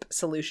type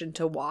solution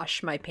to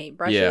wash my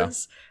paintbrushes. Yeah.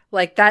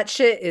 Like that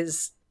shit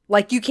is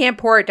like you can't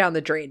pour it down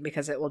the drain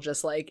because it will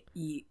just like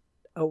eat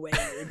away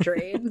your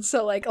drain.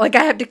 So like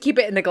I have to keep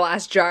it in a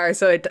glass jar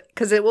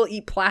because it will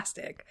eat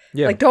plastic.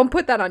 Yeah. Like don't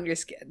put that on your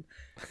skin.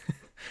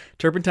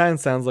 Turpentine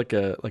sounds like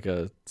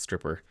a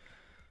stripper.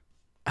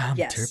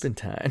 Yes.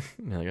 Turpentine.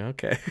 You're like,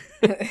 okay.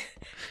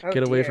 Oh,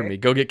 Get away dear. from me.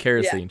 Go get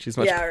kerosene. Yeah. She's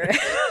much better. Right.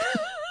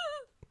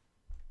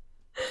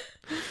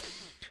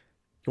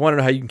 You want to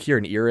know how you can cure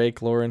an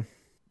earache, Lauren?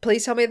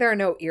 Please tell me there are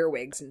no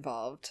earwigs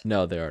involved.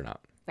 No, there are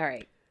not. All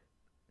right.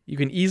 You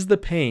can ease the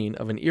pain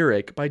of an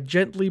earache by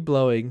gently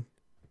blowing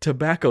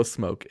tobacco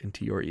smoke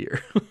into your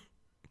ear.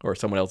 Or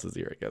someone else's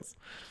ear, I guess.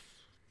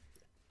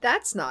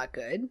 That's not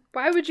good.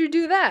 Why would you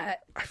do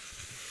that?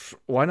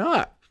 Why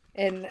not?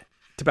 And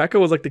Tobacco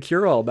was like the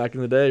cure-all back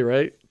in the day,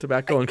 right?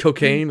 Tobacco and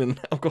cocaine and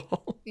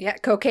alcohol. yeah,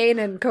 cocaine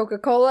and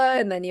Coca-Cola,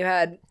 and then you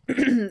had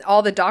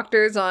all the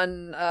doctors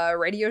on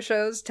radio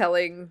shows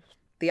telling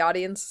the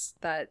audience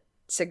that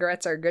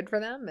cigarettes are good for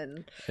them,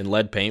 and And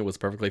lead paint was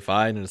perfectly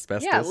fine, and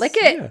asbestos. yeah, lick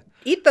it. Yeah.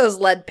 Eat those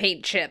lead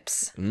paint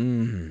chips.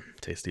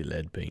 Tasty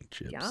lead paint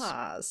chips.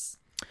 Yes.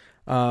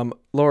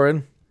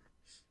 Lauren.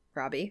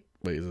 Robbie,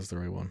 Wait, is this the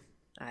right one?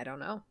 I don't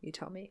know. You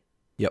tell me.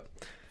 Yep.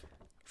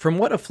 From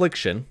what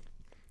affliction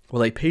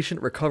will a patient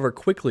recover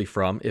quickly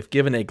from if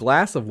given a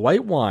glass of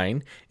white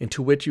wine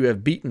into which you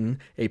have beaten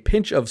a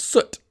pinch of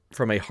soot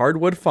from a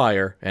hardwood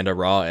fire and a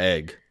raw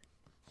egg?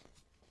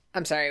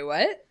 I'm sorry,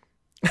 what?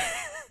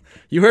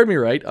 You heard me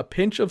right. A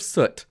pinch of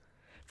soot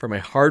from a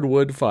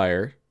hardwood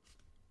fire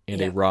and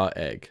Yeah. a raw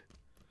egg.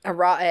 A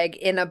raw egg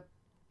in a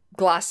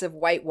glass of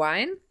white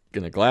wine?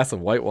 In a glass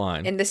of white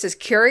wine. And this is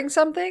curing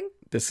something?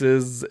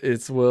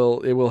 It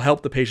will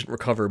help the patient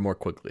recover more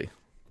quickly.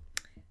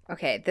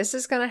 Okay, this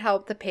is going to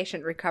help the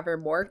patient recover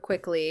more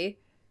quickly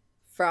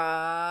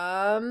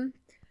from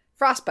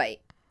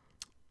frostbite.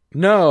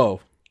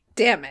 No.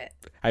 Damn it.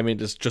 I mean,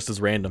 it's just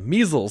as random.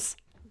 Measles.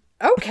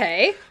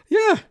 Okay.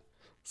 Yeah.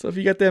 So if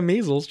you get them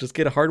measles, just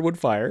get a hardwood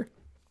fire,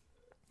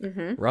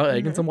 raw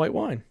egg, and some white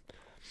wine.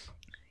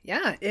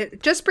 Yeah,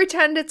 just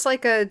pretend it's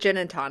like a gin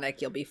and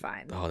tonic. You'll be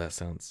fine. Oh, that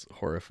sounds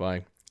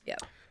horrifying. Yeah.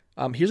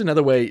 Here's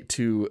another way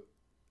to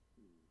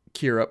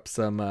cure up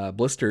some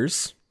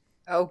blisters.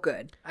 Oh,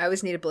 good. I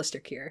always need a blister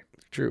cure.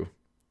 True.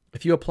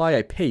 If you apply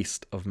a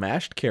paste of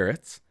mashed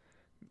carrots,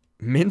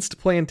 minced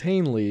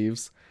plantain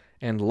leaves,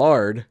 and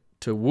lard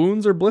to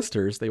wounds or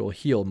blisters, they will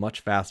heal much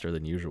faster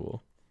than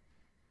usual.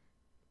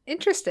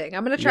 Interesting.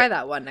 I'm going to try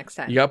that one next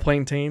time. You got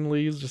plantain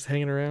leaves just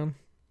hanging around?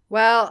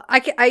 Well, I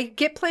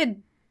get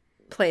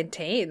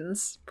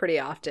plantains pretty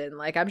often.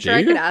 Like, I'm sure Do I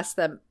you? could ask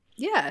them.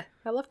 Yeah,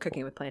 I love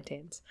cooking with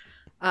plantains.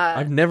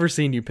 I've never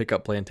seen you pick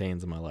up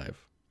plantains in my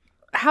life.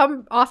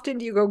 How often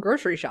do you go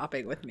grocery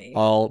shopping with me?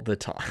 All the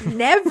time.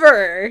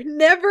 Never,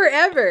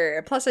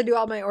 ever. Plus, I do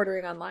all my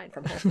ordering online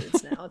from Whole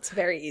Foods now. It's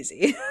very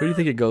easy. Who do you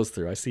think it goes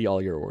through? I see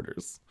all your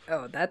orders.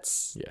 Oh,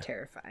 that's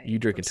terrifying. You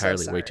drink I'm so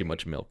entirely way sorry. too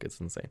much milk.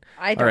 It's insane.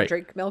 I All don't right.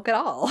 drink milk at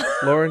all.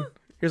 Lauren,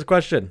 here's a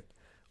question.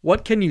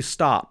 What can you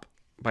stop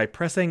by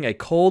pressing a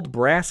cold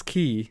brass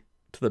key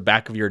to the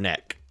back of your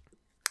neck?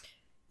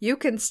 You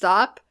can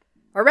stop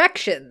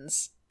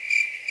erections.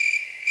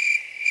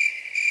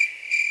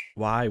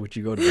 Why would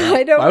you go to that?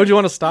 I don't- Why would you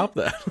want to stop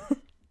that?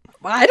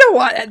 I don't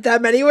want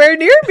them anywhere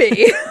near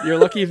me. You're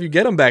lucky if you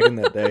get them back in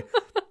that day.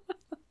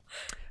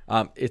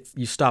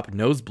 You stop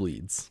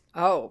nosebleeds.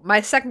 Oh,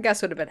 my second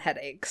guess would have been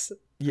headaches.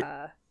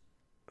 Yeah.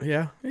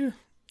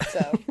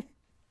 So,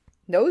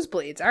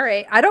 nosebleeds. All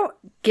right. I don't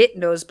get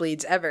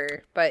nosebleeds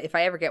ever, but if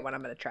I ever get one,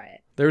 I'm going to try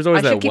it. There's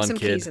always I should that keep one some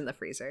kid. keys in the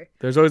freezer.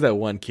 There's always that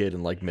one kid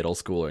in like middle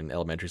school or in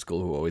elementary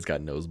school who always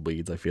got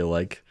nosebleeds. I feel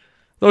like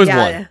always Yeah.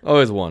 one.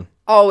 Always one.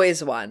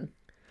 Always one.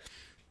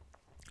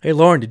 Hey,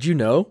 Lauren, did you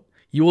know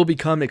you will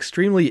become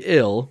extremely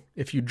ill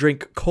if you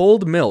drink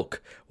cold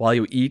milk while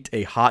you eat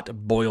a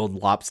hot boiled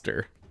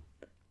lobster?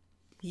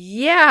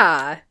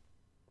 Yeah.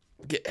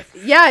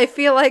 Yeah, I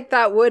feel like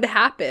that would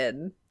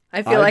happen.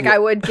 I feel like I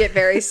would get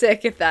very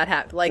sick if that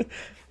happened. Like,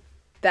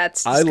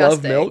 that's disgusting. I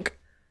love milk.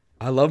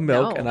 I love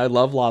milk No. and I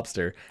love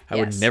lobster. I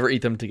would Yes. never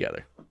eat them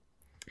together.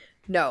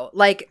 No,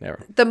 like,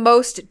 Never. the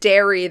most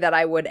dairy that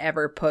I would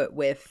ever put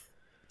with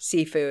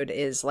seafood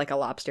is like a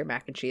lobster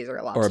mac and cheese or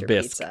a lobster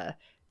bisque. pizza.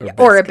 Or Yeah,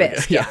 or a bisque,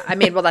 bisque, yeah. yeah. I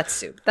mean, well, that's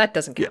soup. That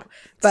doesn't count.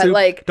 But Soup-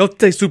 like, don't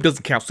say soup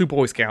doesn't count. Soup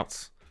always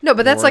counts. No,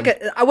 but that's Lauren.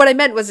 like what I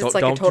meant was it's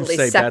like a Don't you totally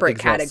say bad separate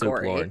things about soup,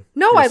 category. Lauren.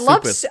 No, You're I a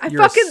love soupist. I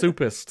You're fucking a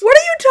soupist. What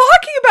are you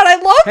talking about? I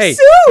love Hey,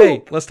 soup.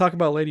 hey, let's talk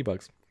about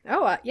ladybugs.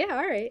 Oh, yeah,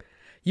 all right.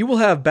 You will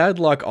have bad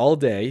luck all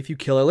day if you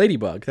kill a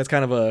ladybug. That's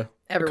kind of a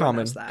Everyone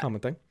knows that.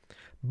 common thing.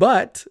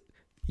 But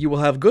you will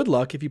have good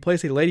luck if you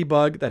place a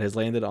ladybug that has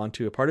landed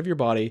onto a part of your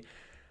body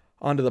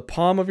onto the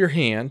palm of your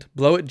hand,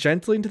 blow it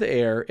gently into the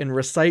air, and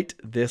recite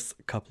this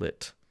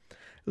couplet.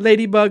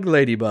 Ladybug,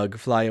 ladybug,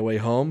 fly away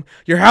home.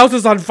 Your house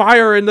is on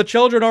fire and the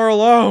children are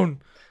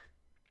alone.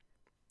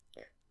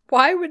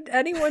 Why would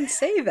anyone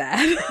say that?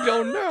 I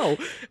don't know.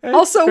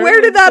 Also,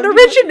 where did that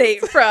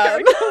originate from?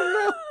 I don't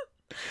know.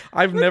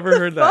 I've never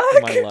heard that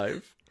in my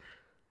life.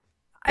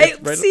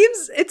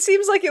 It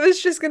seems like it was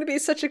just going to be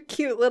such a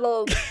cute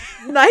little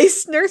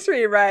nice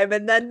nursery rhyme,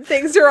 and then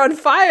things are on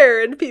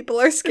fire and people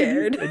are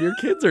scared. And your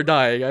kids are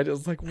dying. I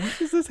just like, what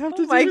does this have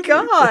to do Oh my with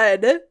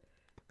god.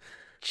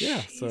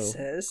 Yeah, Jesus.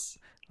 so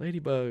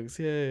ladybugs,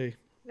 yay.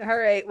 All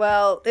right,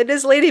 well, it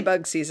is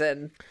ladybug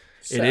season.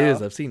 So. It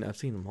is. I've seen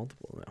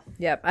multiple now.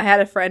 Yep, I had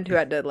a friend who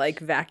had to like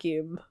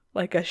vacuum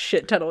like a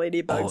shit ton of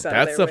ladybugs out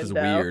that of stuff their is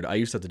window. weird. I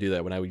used to have to do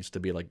that when I used to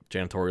be like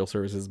janitorial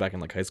services back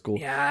in like high school.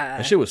 Yeah.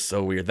 That shit was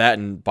so weird. That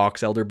and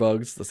box elder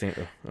bugs, the same.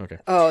 Okay.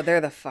 Oh,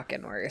 they're the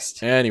fucking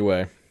worst.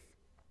 Anyway,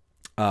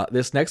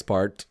 this next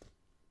part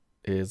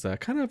is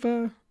kind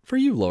of for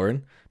you,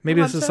 Lauren.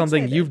 Maybe this is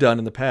something you've done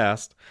in the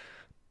past.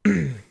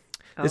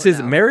 This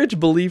is marriage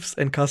beliefs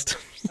and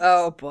customs.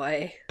 Oh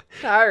boy.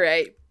 All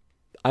right.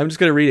 I'm just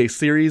gonna read a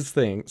series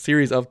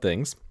of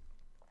things.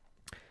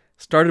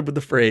 Started with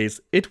the phrase,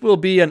 "It will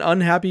be an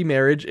unhappy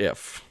marriage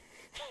if."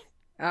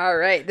 All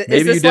right. Maybe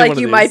is this like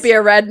you might be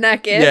a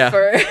redneck if? Yeah.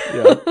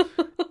 Or...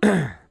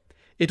 Yeah.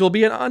 It will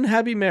be an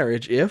unhappy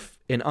marriage if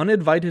an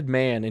uninvited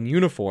man in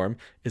uniform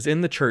is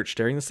in the church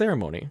during the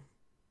ceremony.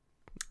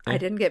 I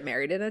didn't get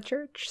married in a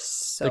church,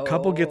 so... The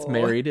couple gets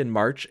married in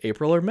March,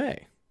 April, or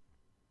May.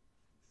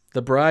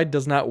 The bride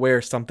does not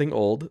wear something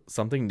old,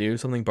 something new,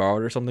 something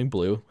borrowed, or something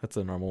blue. That's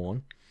a normal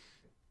one.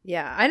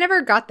 Yeah, I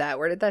never got that.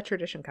 Where did that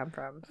tradition come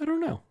from? I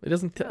don't know. It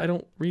doesn't. I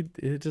don't read.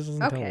 It just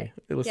doesn't tell me.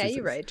 Yeah,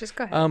 you're right. Just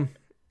go ahead.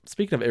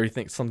 Speaking of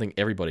everything, something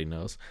everybody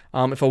knows.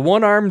 If a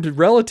one-armed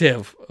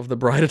relative of the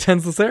bride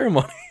attends the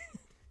ceremony,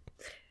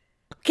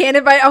 can't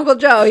invite Uncle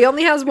Joe. He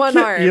only has one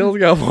arm. He only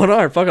got one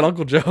arm. Fucking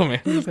Uncle Joe, man.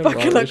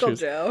 Fucking Uncle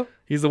Joe.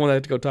 He's the one that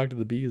had to go talk to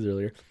the bees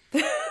earlier.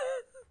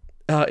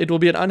 It will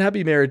be an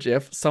unhappy marriage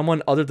if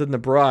someone other than the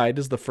bride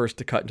is the first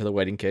to cut into the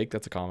wedding cake.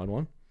 That's a common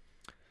one.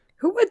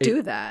 Who would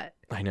do that?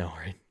 I know,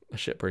 right? A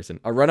shit person.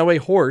 A runaway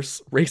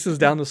horse races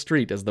down the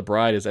street as the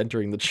bride is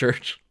entering the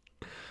church.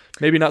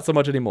 Maybe not so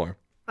much anymore.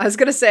 I was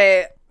going to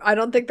say, I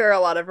don't think there are a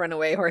lot of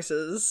runaway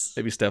horses.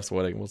 Maybe Steph's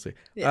wedding. We'll see.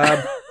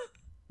 Yeah.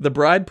 The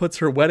bride puts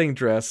her wedding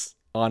dress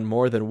on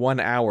more than 1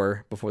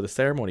 hour before the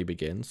ceremony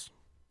begins.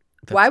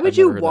 Why would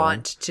you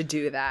want to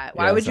do that?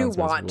 Why would you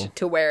want miserable.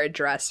 to wear a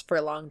dress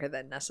for longer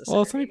than necessary?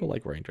 Well, some people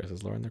like wearing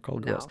dresses, Lauren. They're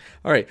called girls.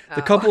 All right.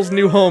 The couple's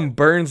new home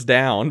burns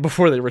down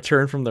before they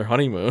return from their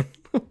honeymoon.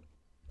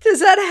 Does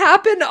that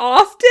happen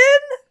often?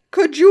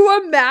 Could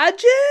you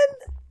imagine?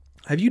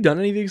 Have you done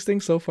any of these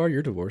things so far?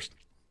 You're divorced.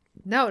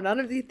 No, none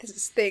of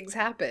these things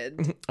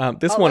happened.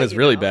 This one is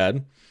really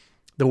bad.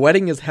 The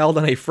wedding is held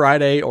on a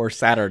Friday or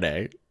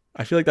Saturday.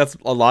 I feel like that's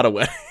a lot of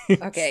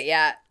weddings. Okay,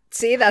 yeah.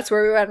 See, that's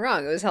where we went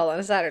wrong. It was held on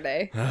a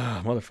Saturday.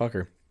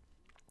 Motherfucker.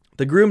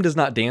 The groom does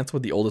not dance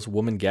with the oldest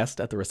woman guest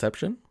at the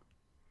reception.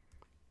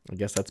 I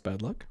guess that's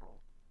bad luck.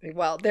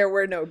 Well, there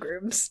were no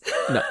grooms.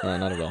 No,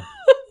 not at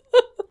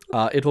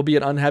all. It will be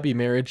an unhappy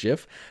marriage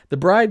if the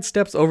bride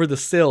steps over the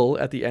sill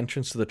at the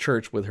entrance to the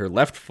church with her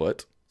left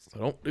foot. So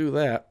don't do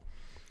that.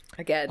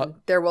 Again,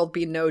 there will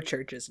be no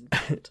churches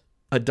involved.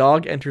 A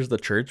dog enters the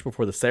church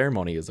before the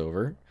ceremony is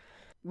over.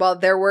 Well,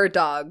 there were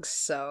dogs,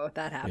 so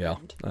that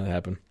happened. Yeah, that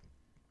happened.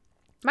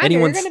 Mind you,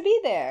 you're going to be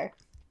there.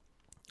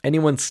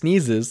 Anyone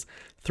sneezes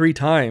 3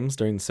 times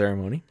during the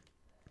ceremony,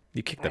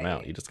 you kick them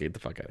out. You just get the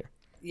fuck out of here.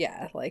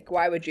 Yeah, like,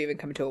 why would you even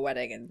come to a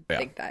wedding and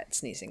think that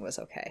sneezing was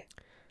okay?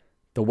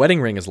 The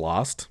wedding ring is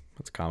lost.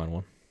 That's a common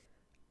one.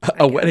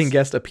 A wedding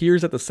guest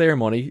appears at the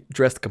ceremony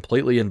dressed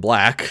completely in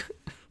black.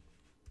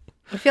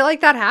 I feel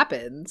like that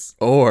happens.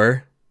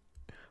 Or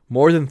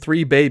more than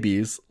 3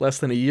 babies less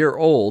than a year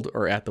old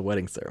are at the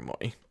wedding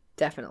ceremony.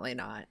 Definitely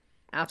not.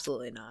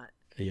 Absolutely not.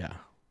 Yeah.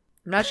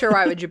 I'm not sure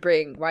why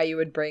you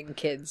would bring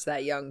kids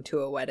that young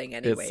to a wedding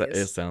anyways.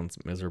 It sounds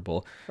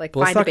miserable. Like,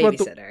 find a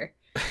babysitter.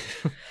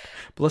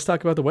 But let's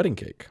talk about the wedding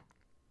cake.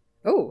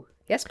 Oh,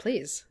 yes,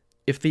 please.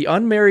 If the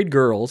unmarried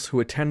girls who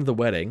attend the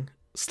wedding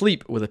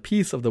sleep with a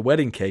piece of the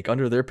wedding cake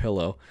under their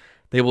pillow,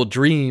 they will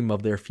dream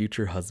of their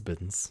future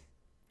husbands.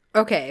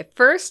 Okay,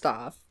 first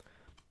off,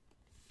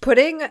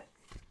 putting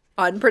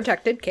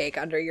unprotected cake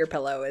under your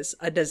pillow is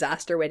a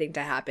disaster waiting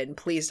to happen.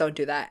 Please don't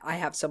do that. I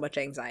have so much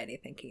anxiety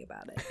thinking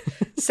about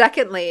it.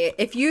 Secondly,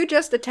 if you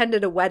just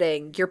attended a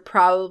wedding, you're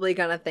probably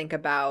going to think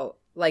about,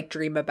 like,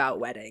 dream about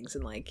weddings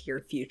and, like, your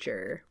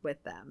future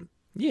with them.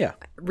 Yeah.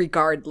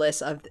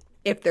 Regardless of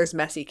if there's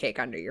messy cake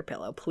under your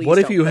pillow. Please what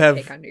don't if you put have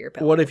cake under your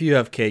pillow. What if you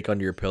have cake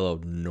under your pillow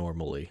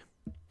normally?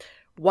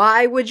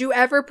 Why would you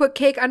ever put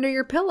cake under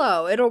your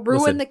pillow? It'll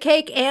ruin Listen, the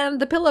cake and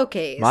the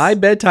pillowcase. My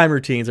bedtime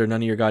routines are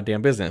none of your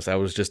goddamn business. I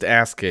was just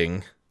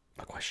asking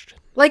a question.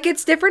 Like,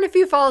 it's different if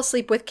you fall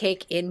asleep with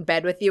cake in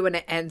bed with you and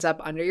it ends up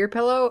under your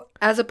pillow,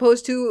 as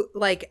opposed to,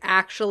 like,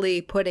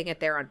 actually putting it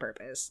there on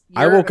purpose.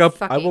 I woke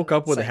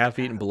up with a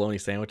half-eaten bologna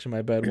sandwich in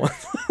my bed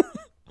once.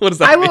 What does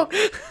that mean?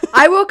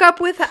 I woke up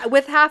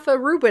with half a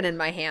Reuben in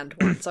my hand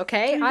once,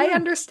 okay? I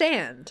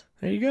understand.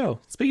 There you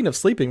go. Speaking of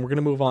sleeping, we're going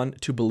to move on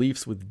to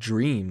beliefs with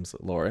dreams,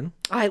 Lauren.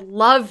 I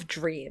love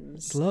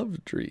dreams.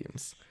 Love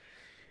dreams.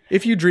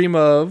 If you dream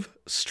of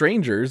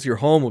strangers, your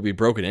home will be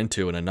broken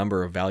into and a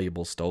number of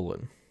valuables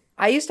stolen.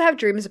 I used to have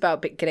dreams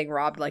about getting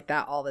robbed like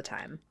that all the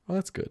time. Well,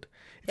 that's good.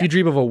 If you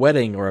dream of a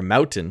wedding or a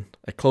mountain,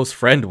 a close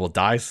friend will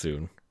die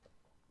soon.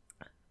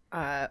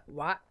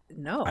 What?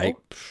 No.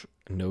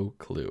 No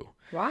clue.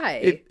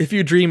 Why? If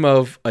you dream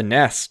of a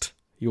nest,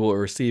 you will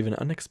receive an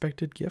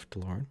unexpected gift,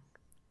 Lauren.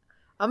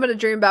 I'm going to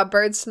dream about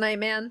birds tonight,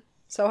 man.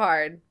 So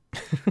hard.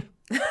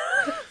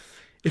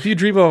 If you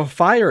dream of a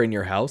fire in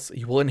your house,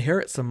 you will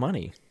inherit some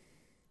money.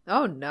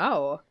 Oh,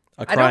 no.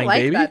 A I crying don't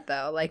like baby? that,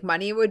 though. Like,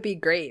 money would be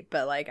great,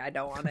 but, like, I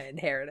don't want to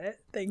inherit it.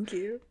 Thank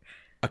you.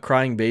 A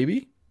crying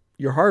baby?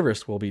 Your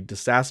harvest will be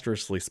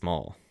disastrously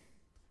small.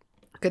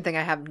 Good thing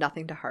I have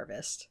nothing to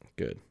harvest.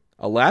 Good.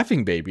 A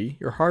laughing baby?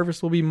 Your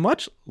harvest will be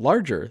much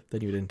larger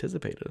than you'd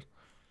anticipated.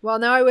 Well,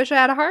 now I wish I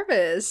had a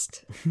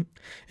harvest.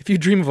 If you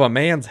dream of a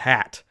man's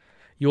hat,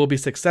 you will be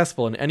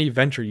successful in any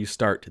venture you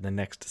start in the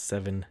next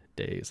 7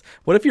 days.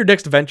 What if your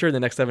next venture in the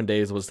next 7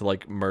 days was to,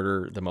 like,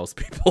 murder the most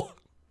people?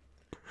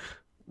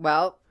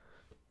 Well.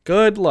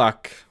 Good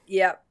luck.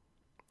 Yep.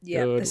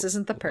 Good This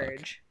isn't the luck.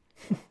 purge.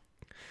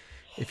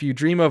 If you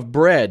dream of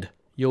bread,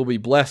 you'll be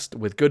blessed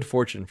with good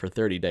fortune for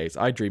 30 days.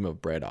 I dream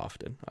of bread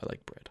often. I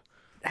like bread.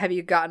 Have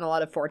you gotten a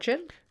lot of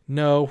fortune?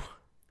 No.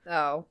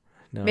 Oh.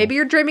 No. Maybe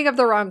you're dreaming of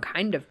the wrong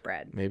kind of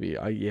bread. Maybe.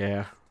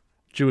 Yeah.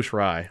 Jewish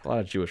rye. A lot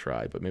of Jewish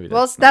rye, but maybe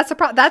Well, that's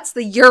that's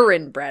the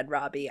urine bread,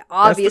 Robbie.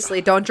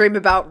 Obviously, don't dream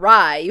about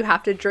rye. You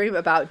have to dream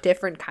about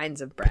different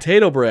kinds of bread.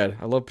 potato bread.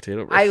 I love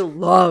potato bread. I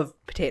love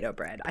potato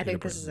bread. I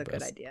think bread this is is a the good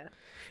best. idea.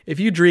 If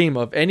you dream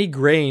of any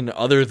grain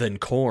other than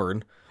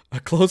corn, a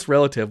close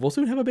relative will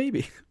soon have a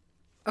baby.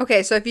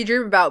 Okay, so if you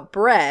dream about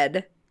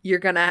bread, you're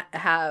going to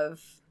have,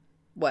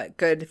 what,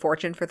 good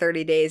fortune for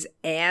 30 days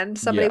and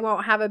somebody Yeah.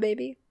 won't have a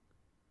baby?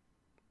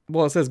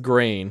 Well, it says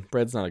grain.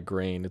 Bread's not a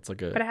grain. It's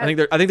like a. But it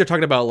I think they're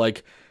talking about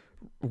like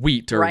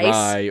wheat or Rice?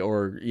 rye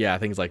or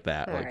things like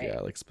that. All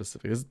right. Like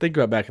specific. 'Cause think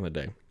about back in the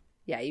day.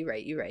 Yeah, you're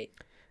right.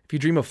 If you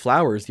dream of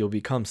flowers, you'll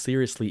become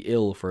seriously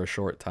ill for a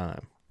short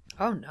time.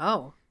 Oh,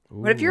 no.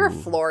 What if you're a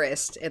Ooh.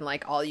 florist and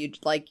like all you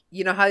like,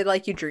 you know how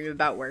like you dream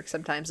about work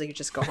sometimes, like you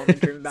just go home and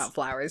dream about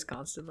flowers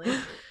constantly.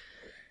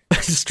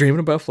 Just dreaming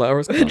about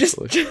flowers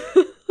constantly.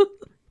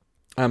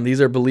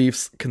 These are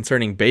beliefs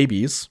concerning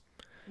babies.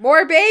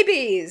 More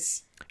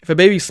babies. If a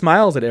baby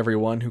smiles at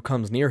everyone who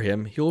comes near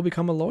him, he will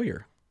become a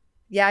lawyer.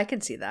 Yeah, I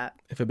can see that.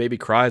 If a baby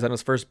cries on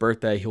his first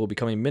birthday, he will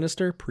become a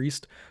minister,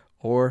 priest,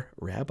 or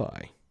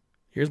rabbi.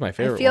 Here's my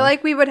favorite I feel one.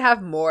 like we would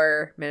have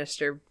more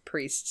minister,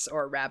 priests,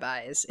 or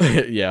rabbis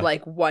if Yeah.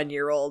 like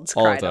 1-year-olds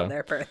All the cried on time.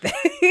 their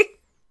birthday.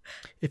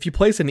 If you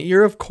place an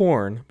ear of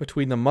corn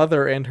between the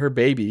mother and her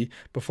baby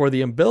before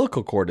the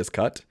umbilical cord is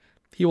cut,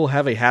 he will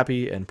have a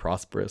happy and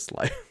prosperous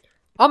life.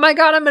 Oh my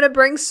god, I'm gonna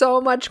bring so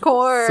much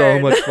corn. So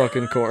much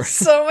fucking corn.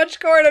 So much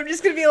corn. I'm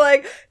just gonna be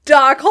like,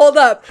 Doc, hold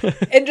up.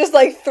 And just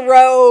like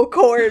throw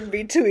corn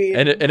between.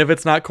 And if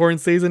it's not corn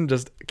season,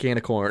 just a can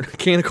of corn.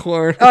 Can of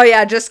corn. Oh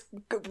yeah, just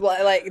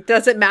like,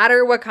 does it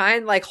matter what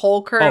kind? Like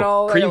whole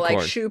kernel cream or like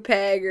corn. shoe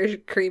peg or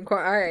cream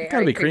corn? All right. Gotta all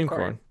right, be cream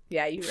corn.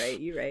 Yeah,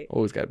 you're right.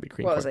 Always got to be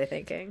cream What corn. was I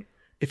thinking?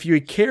 If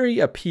you carry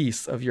a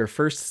piece of your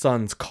first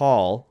son's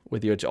caul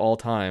with you at all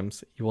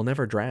times, you will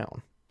never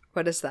drown.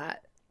 What is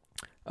that?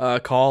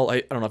 Caul,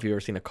 I don't know if you've ever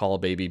seen a caul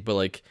baby, but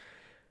like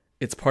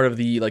it's part of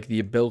the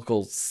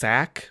umbilical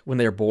sac when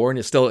they're born.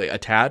 It's still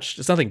attached.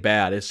 It's nothing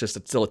bad. It's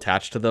still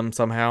attached to them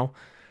somehow.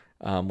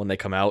 When they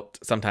come out,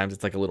 sometimes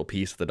it's like a little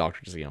piece that the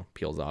doctor just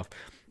peels off,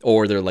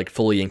 or they're like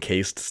fully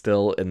encased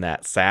still in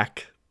that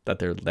sac that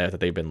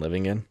they've been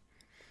living in.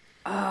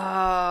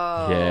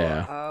 Oh.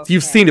 Yeah. Okay.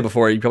 You've seen it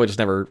before. You probably just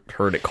never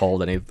heard it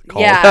called Yeah, called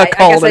I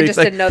guess I just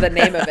anything. didn't know the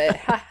name of it.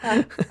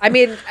 I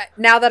mean,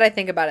 now that I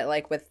think about it,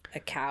 like with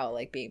a cow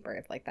like being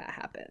birthed, like that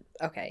happened.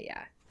 Okay,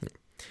 yeah.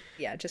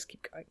 Yeah, just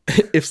keep going.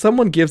 If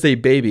someone gives a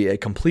baby a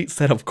complete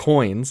set of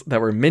coins that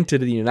were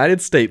minted in the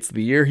United States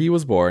the year he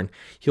was born,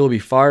 he will be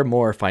far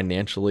more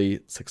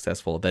financially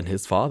successful than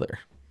his father.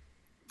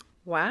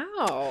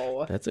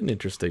 Wow. That's an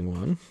interesting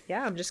one.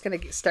 Yeah, I'm just going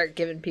to start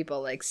giving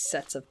people like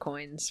sets of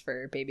coins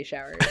for baby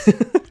showers.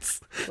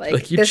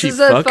 Like you this cheap is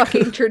a fuck.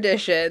 fucking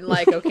tradition.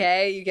 Like,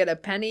 okay, you get a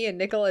penny, a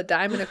nickel, a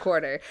dime, and a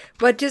quarter.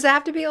 But does it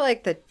have to be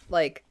like a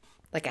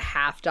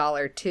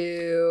 $50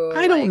 too?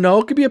 I don't know.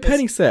 It could be a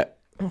penny set.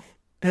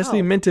 It has to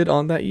be minted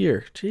on that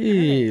year.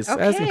 Jeez.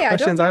 Okay, Asking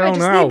questions I don't just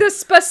know. need the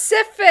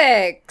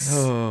specifics.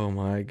 Oh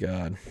my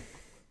god.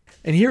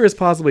 And here is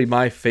possibly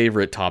my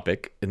favorite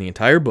topic in the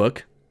entire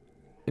book,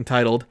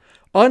 entitled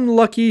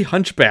Unlucky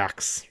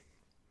hunchbacks.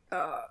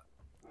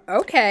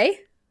 Okay.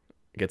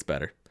 It gets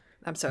better.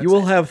 I'm so You will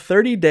excited. have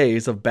 30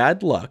 days of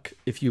bad luck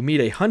if you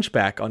meet a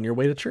hunchback on your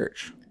way to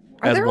church.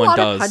 Are there a lot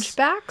of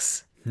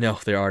hunchbacks? No,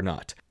 there are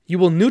not. You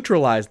will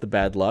neutralize the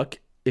bad luck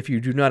if you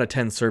do not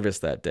attend service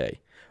that day.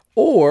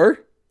 Or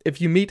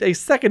if you meet a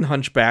second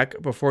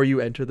hunchback before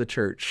you enter the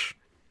church.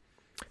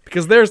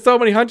 Because there's so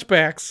many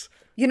hunchbacks.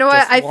 You know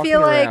what? just walking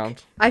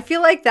around. I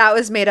feel like that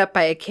was made up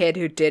by a kid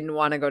who didn't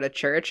want to go to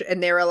church,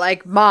 and they were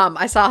like, "Mom,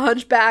 I saw a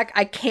hunchback.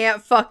 I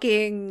can't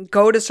fucking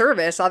go to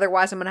service,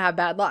 otherwise I'm gonna have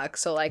bad luck.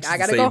 So like, I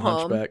gotta go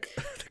home." Hunchback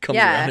that comes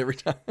Yeah. around every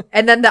time.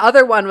 And then the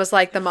other one was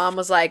like, the mom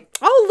was like,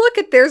 "Oh,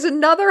 look, there's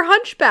another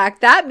hunchback.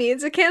 That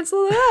means it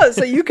canceled it out,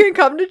 so you can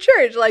come to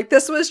church." Like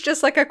this was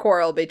just like a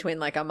quarrel between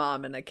like a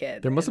mom and a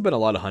kid. There must have been a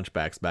lot of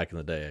hunchbacks back in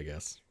the day, I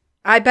guess.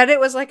 I bet it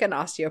was like an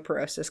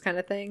osteoporosis kind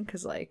of thing,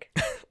 because like,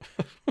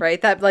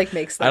 right? That like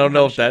makes them I don't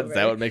know if hunched that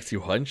over. what makes you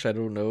hunch. I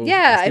don't know.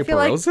 Yeah, I feel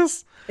like-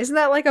 Osteoporosis? Isn't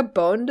that like a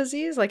bone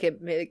disease? Like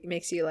it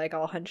makes you like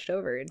all hunched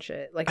over and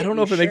shit. Like I don't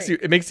know if it makes you.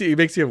 It makes you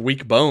have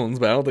weak bones,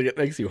 but I don't think it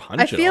makes you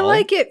hunch. I feel at all.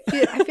 like it.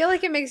 I feel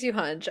like it makes you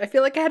hunch. I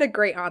feel like I had a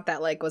great aunt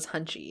that like was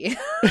hunchy.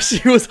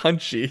 She was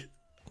hunchy.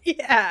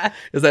 Yeah.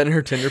 Is that in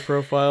her Tinder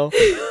profile?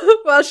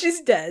 Well, she's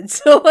dead,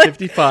 so like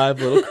 55,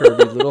 little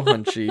curvy, little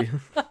hunchy.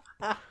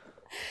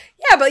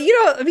 yeah, but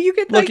you know, you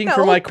get like Looking the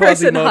for old my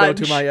person Quasimodo hunch.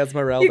 to my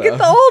Esmeralda. You get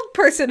the old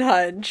person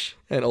hunch.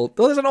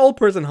 There's an old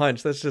person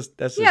hunch. That's just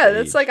Yeah, age.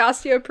 that's like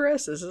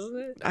osteoporosis, isn't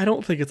it? I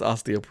don't think it's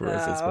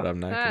osteoporosis, but I'm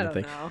not I gonna don't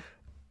think. know.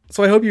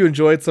 So I hope you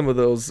enjoyed some of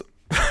those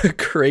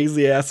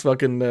crazy ass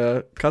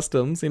fucking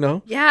customs. You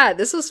know, Yeah,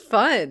 this was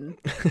fun.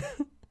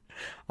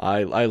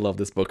 I love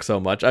this book so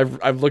much.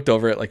 I've looked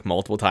over it like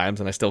multiple times,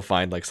 and I still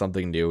find like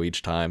something new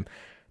each time.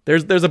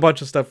 There's a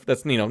bunch of stuff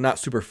that's not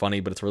super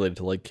funny, but it's related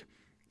to like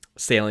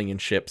sailing in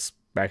ships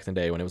back in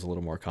the day when it was a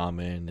little more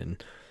common,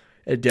 and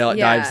it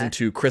dives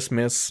into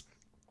Christmas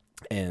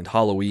and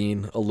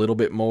Halloween a little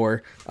bit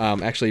more.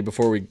 Actually,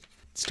 before we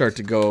start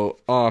to go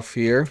off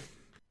here,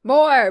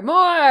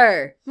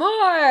 More.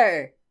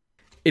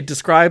 it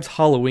describes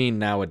Halloween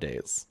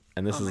nowadays,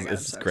 and this Oh my is God, this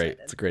I'm is so great.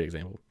 excited. It's a great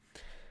example.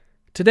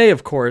 Today,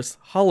 of course,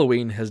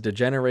 Halloween has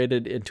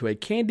degenerated into a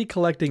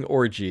candy-collecting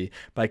orgy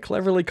by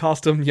cleverly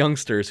costumed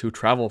youngsters who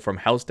travel from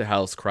house to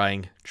house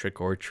crying,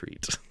 "Trick or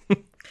treat."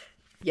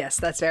 Yes,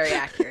 that's very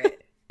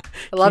accurate.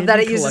 I love that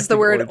it uses the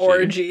word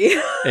orgy.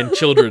 And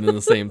children in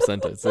the same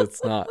sentence.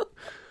 It's not.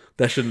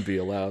 That shouldn't be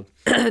allowed.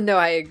 No,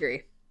 I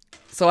agree.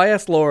 So I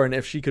asked Lauren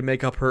if she could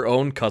make up her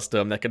own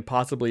custom that could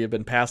possibly have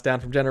been passed down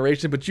from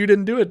generation, but you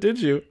didn't do it, did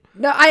you?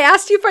 No, I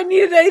asked you if I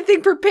needed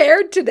anything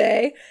prepared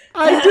today.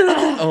 I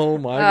didn't. Oh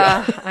my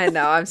God. I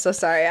know. I'm so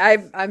sorry.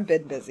 I've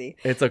been busy.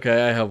 It's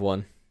okay. I have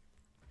one.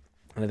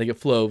 And I think it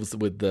flows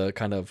with the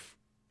kind of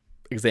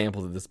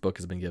example that this book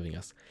has been giving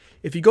us.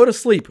 If you go to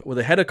sleep with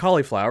a head of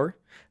cauliflower,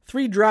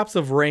 3 drops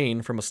of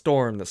rain from a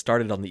storm that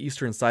started on the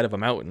eastern side of a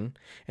mountain,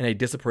 and a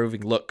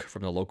disapproving look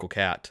from the local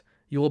cat,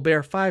 you will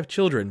bear 5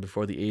 children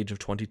before the age of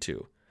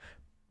 22.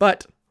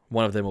 But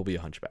one of them will be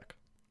a hunchback.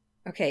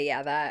 Okay,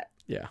 yeah, that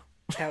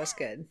was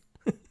good.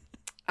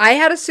 I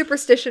had a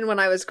superstition when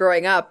I was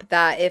growing up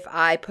that if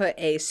I put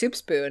a soup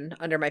spoon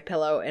under my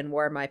pillow and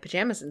wore my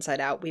pajamas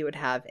inside out, we would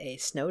have a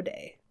snow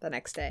day the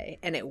next day.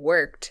 And it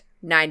worked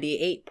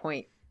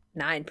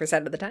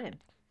 98.9% of the time.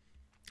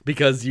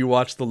 Because you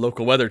watched the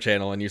local weather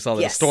channel and you saw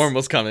that Yes. a storm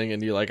was coming,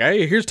 and you're like,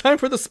 "Hey, here's time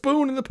for the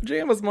spoon and the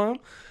pajamas, Mom."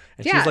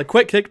 And Yeah. she's like,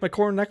 "Quick, take my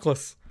corn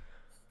necklace."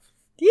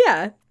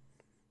 Yeah.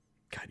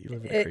 God, you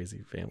live in a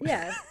crazy family.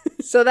 Yeah.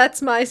 So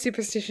that's my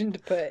superstition to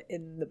put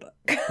in the book.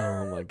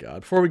 Oh my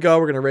God. Before we go,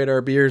 we're going to rate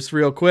our beers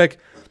real quick.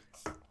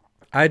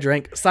 I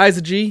drank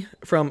G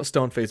from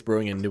Stoneface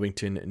Brewing in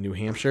Newington, New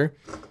Hampshire.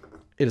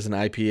 It is an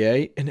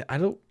IPA, and I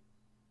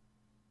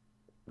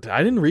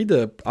didn't read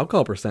the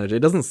alcohol percentage. It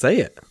doesn't say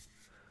it.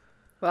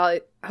 Well,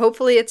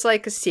 hopefully it's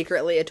like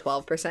secretly a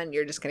 12%.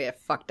 You're just going to get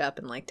fucked up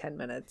in like 10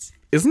 minutes.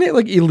 Isn't it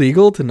like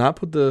illegal to not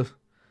put the...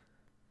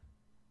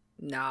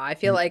 No, I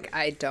feel like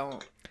I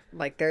don't.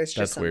 Like there's just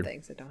That's some weird.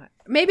 things that don't have.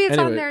 Maybe it's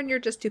on Anyway. there and you're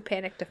just too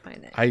panicked to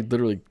find it. I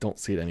literally don't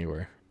see it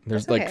anywhere.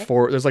 There's That's like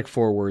okay. there's like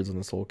 4 words in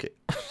this whole kit.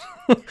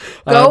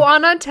 Go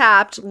on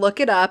Untapped, look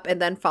it up,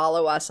 and then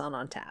follow us on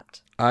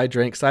Untapped. I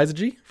drank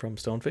G from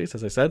Stoneface,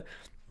 as I said.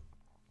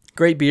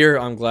 Great beer.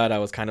 I'm glad I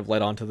was kind of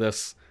led onto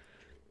this.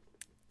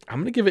 I'm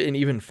going to give it an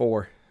even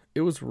 4.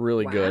 It was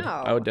really good.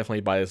 Wow. I would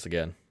definitely buy this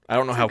again. I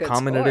don't know That's a how good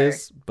common score. it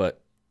is,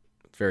 but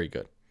it's very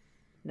good.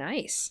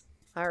 Nice.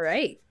 All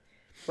right.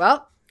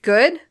 Well,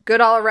 good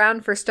all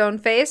around for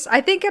Stoneface. I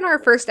think in our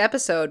first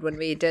episode when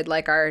we did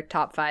like our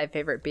top 5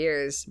 favorite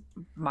beers,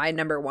 my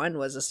number 1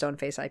 was a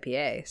Stoneface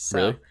IPA. So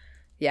Really?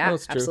 yeah, Oh,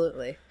 that's true.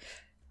 absolutely.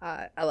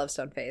 I love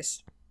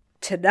Stoneface.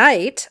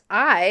 Tonight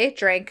I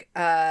drank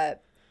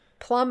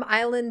Plum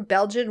Island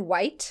Belgian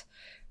White,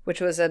 which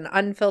was an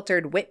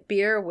unfiltered wit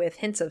beer with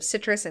hints of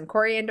citrus and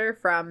coriander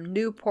from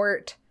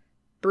Newport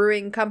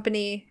Brewing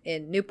Company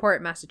in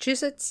Newport,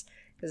 Massachusetts.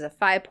 It was a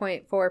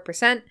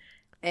 5.4%.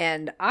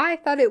 And I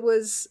thought it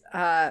was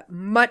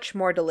much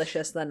more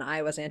delicious than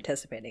I was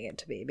anticipating it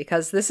to be,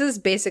 because this is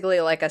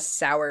basically like a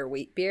sour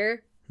wheat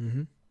beer,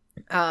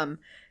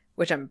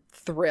 which I'm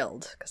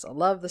thrilled because I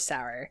love the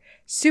sour.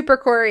 Super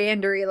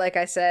coriandery, like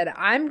I said.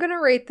 I'm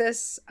gonna rate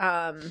this.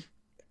 I'm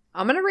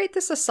gonna rate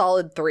this a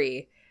solid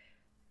 3.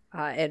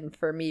 And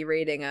for me,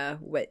 rating a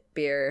wit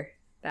beer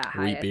that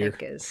high, I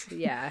think is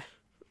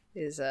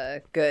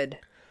good.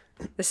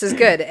 This is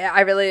good.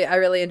 I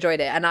really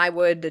enjoyed it, and I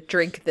would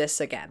drink this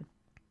again.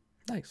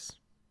 Nice.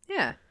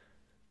 Yeah.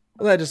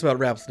 Well, that just about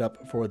wraps it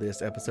up for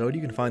this episode.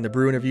 You can find the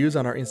Brew Interviews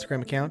on our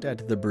Instagram account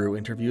at The Brew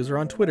Interviews, or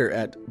on Twitter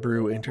at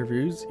Brew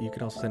Interviews. You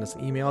can also send us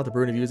an email at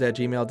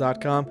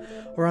thebrewinterviews@gmail.com,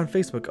 or on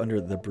Facebook under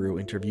The Brew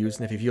Interviews.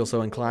 And if you feel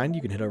so inclined,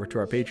 you can head over to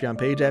our Patreon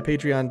page at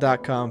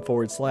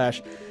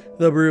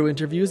patreon.com/The Brew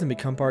Interviews and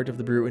become part of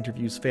the Brew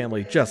Interviews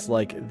family, just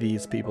like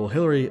these people: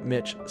 Hillary,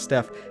 Mitch,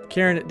 Steph,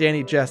 Karen,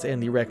 Danny, Jess,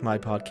 and the Wreck My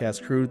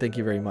Podcast crew. Thank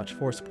you very much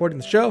for supporting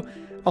the show.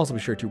 Also,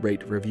 be sure to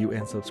rate, review,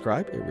 and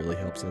subscribe. It really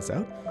helps us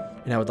out.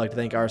 And I would like to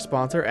thank our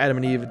sponsor,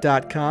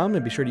 adamandeve.com,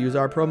 and be sure to use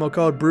our promo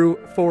code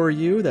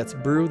BREW4U. That's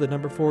BREW, the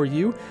number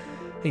 4U,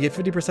 and get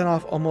 50%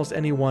 off almost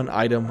any one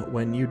item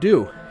when you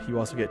do. You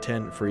also get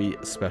 10 free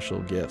special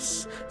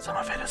gifts. Some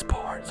of it is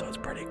porn, so it's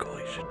pretty cool.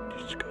 You should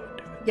just go and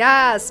do it.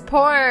 Yes,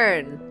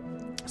 porn.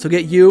 So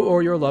get you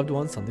or your loved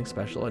ones something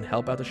special and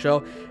help out the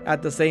show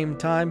at the same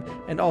time.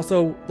 And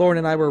also, Lauren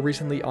and I were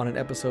recently on an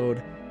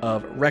episode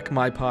of Wreck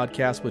My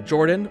Podcast with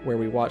Jordan, where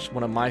we watched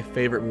one of my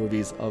favorite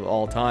movies of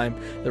all time,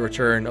 The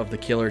Return of the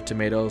Killer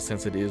Tomato,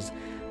 since it is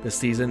the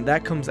season.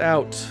 This comes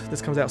out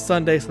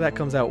Sunday, so that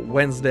comes out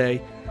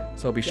Wednesday.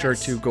 So be sure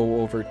to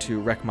go over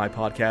to Wreck My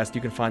Podcast.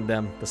 You can find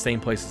them the same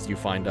places you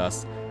find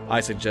us.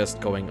 I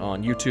suggest going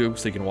on YouTube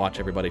so you can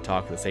watch everybody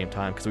talk at the same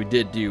time, because we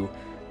did do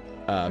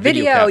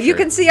video. You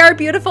can see our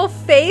beautiful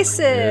faces.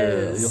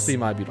 Yeah, you'll see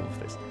my beautiful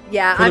face.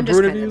 Yeah, For I'm the just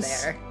Brew kind of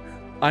Reviews, there.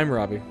 I'm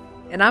Robbie.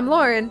 And I'm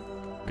Lauren.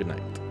 Good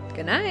night.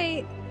 Good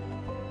night.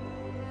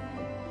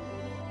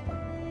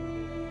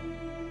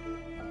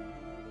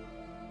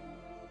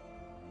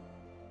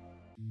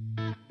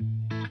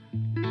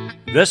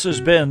 This has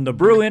been The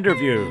Brew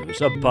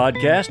Interviews, a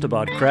podcast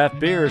about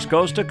craft beers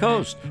coast to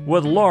coast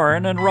with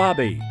Lauren and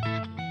Robbie.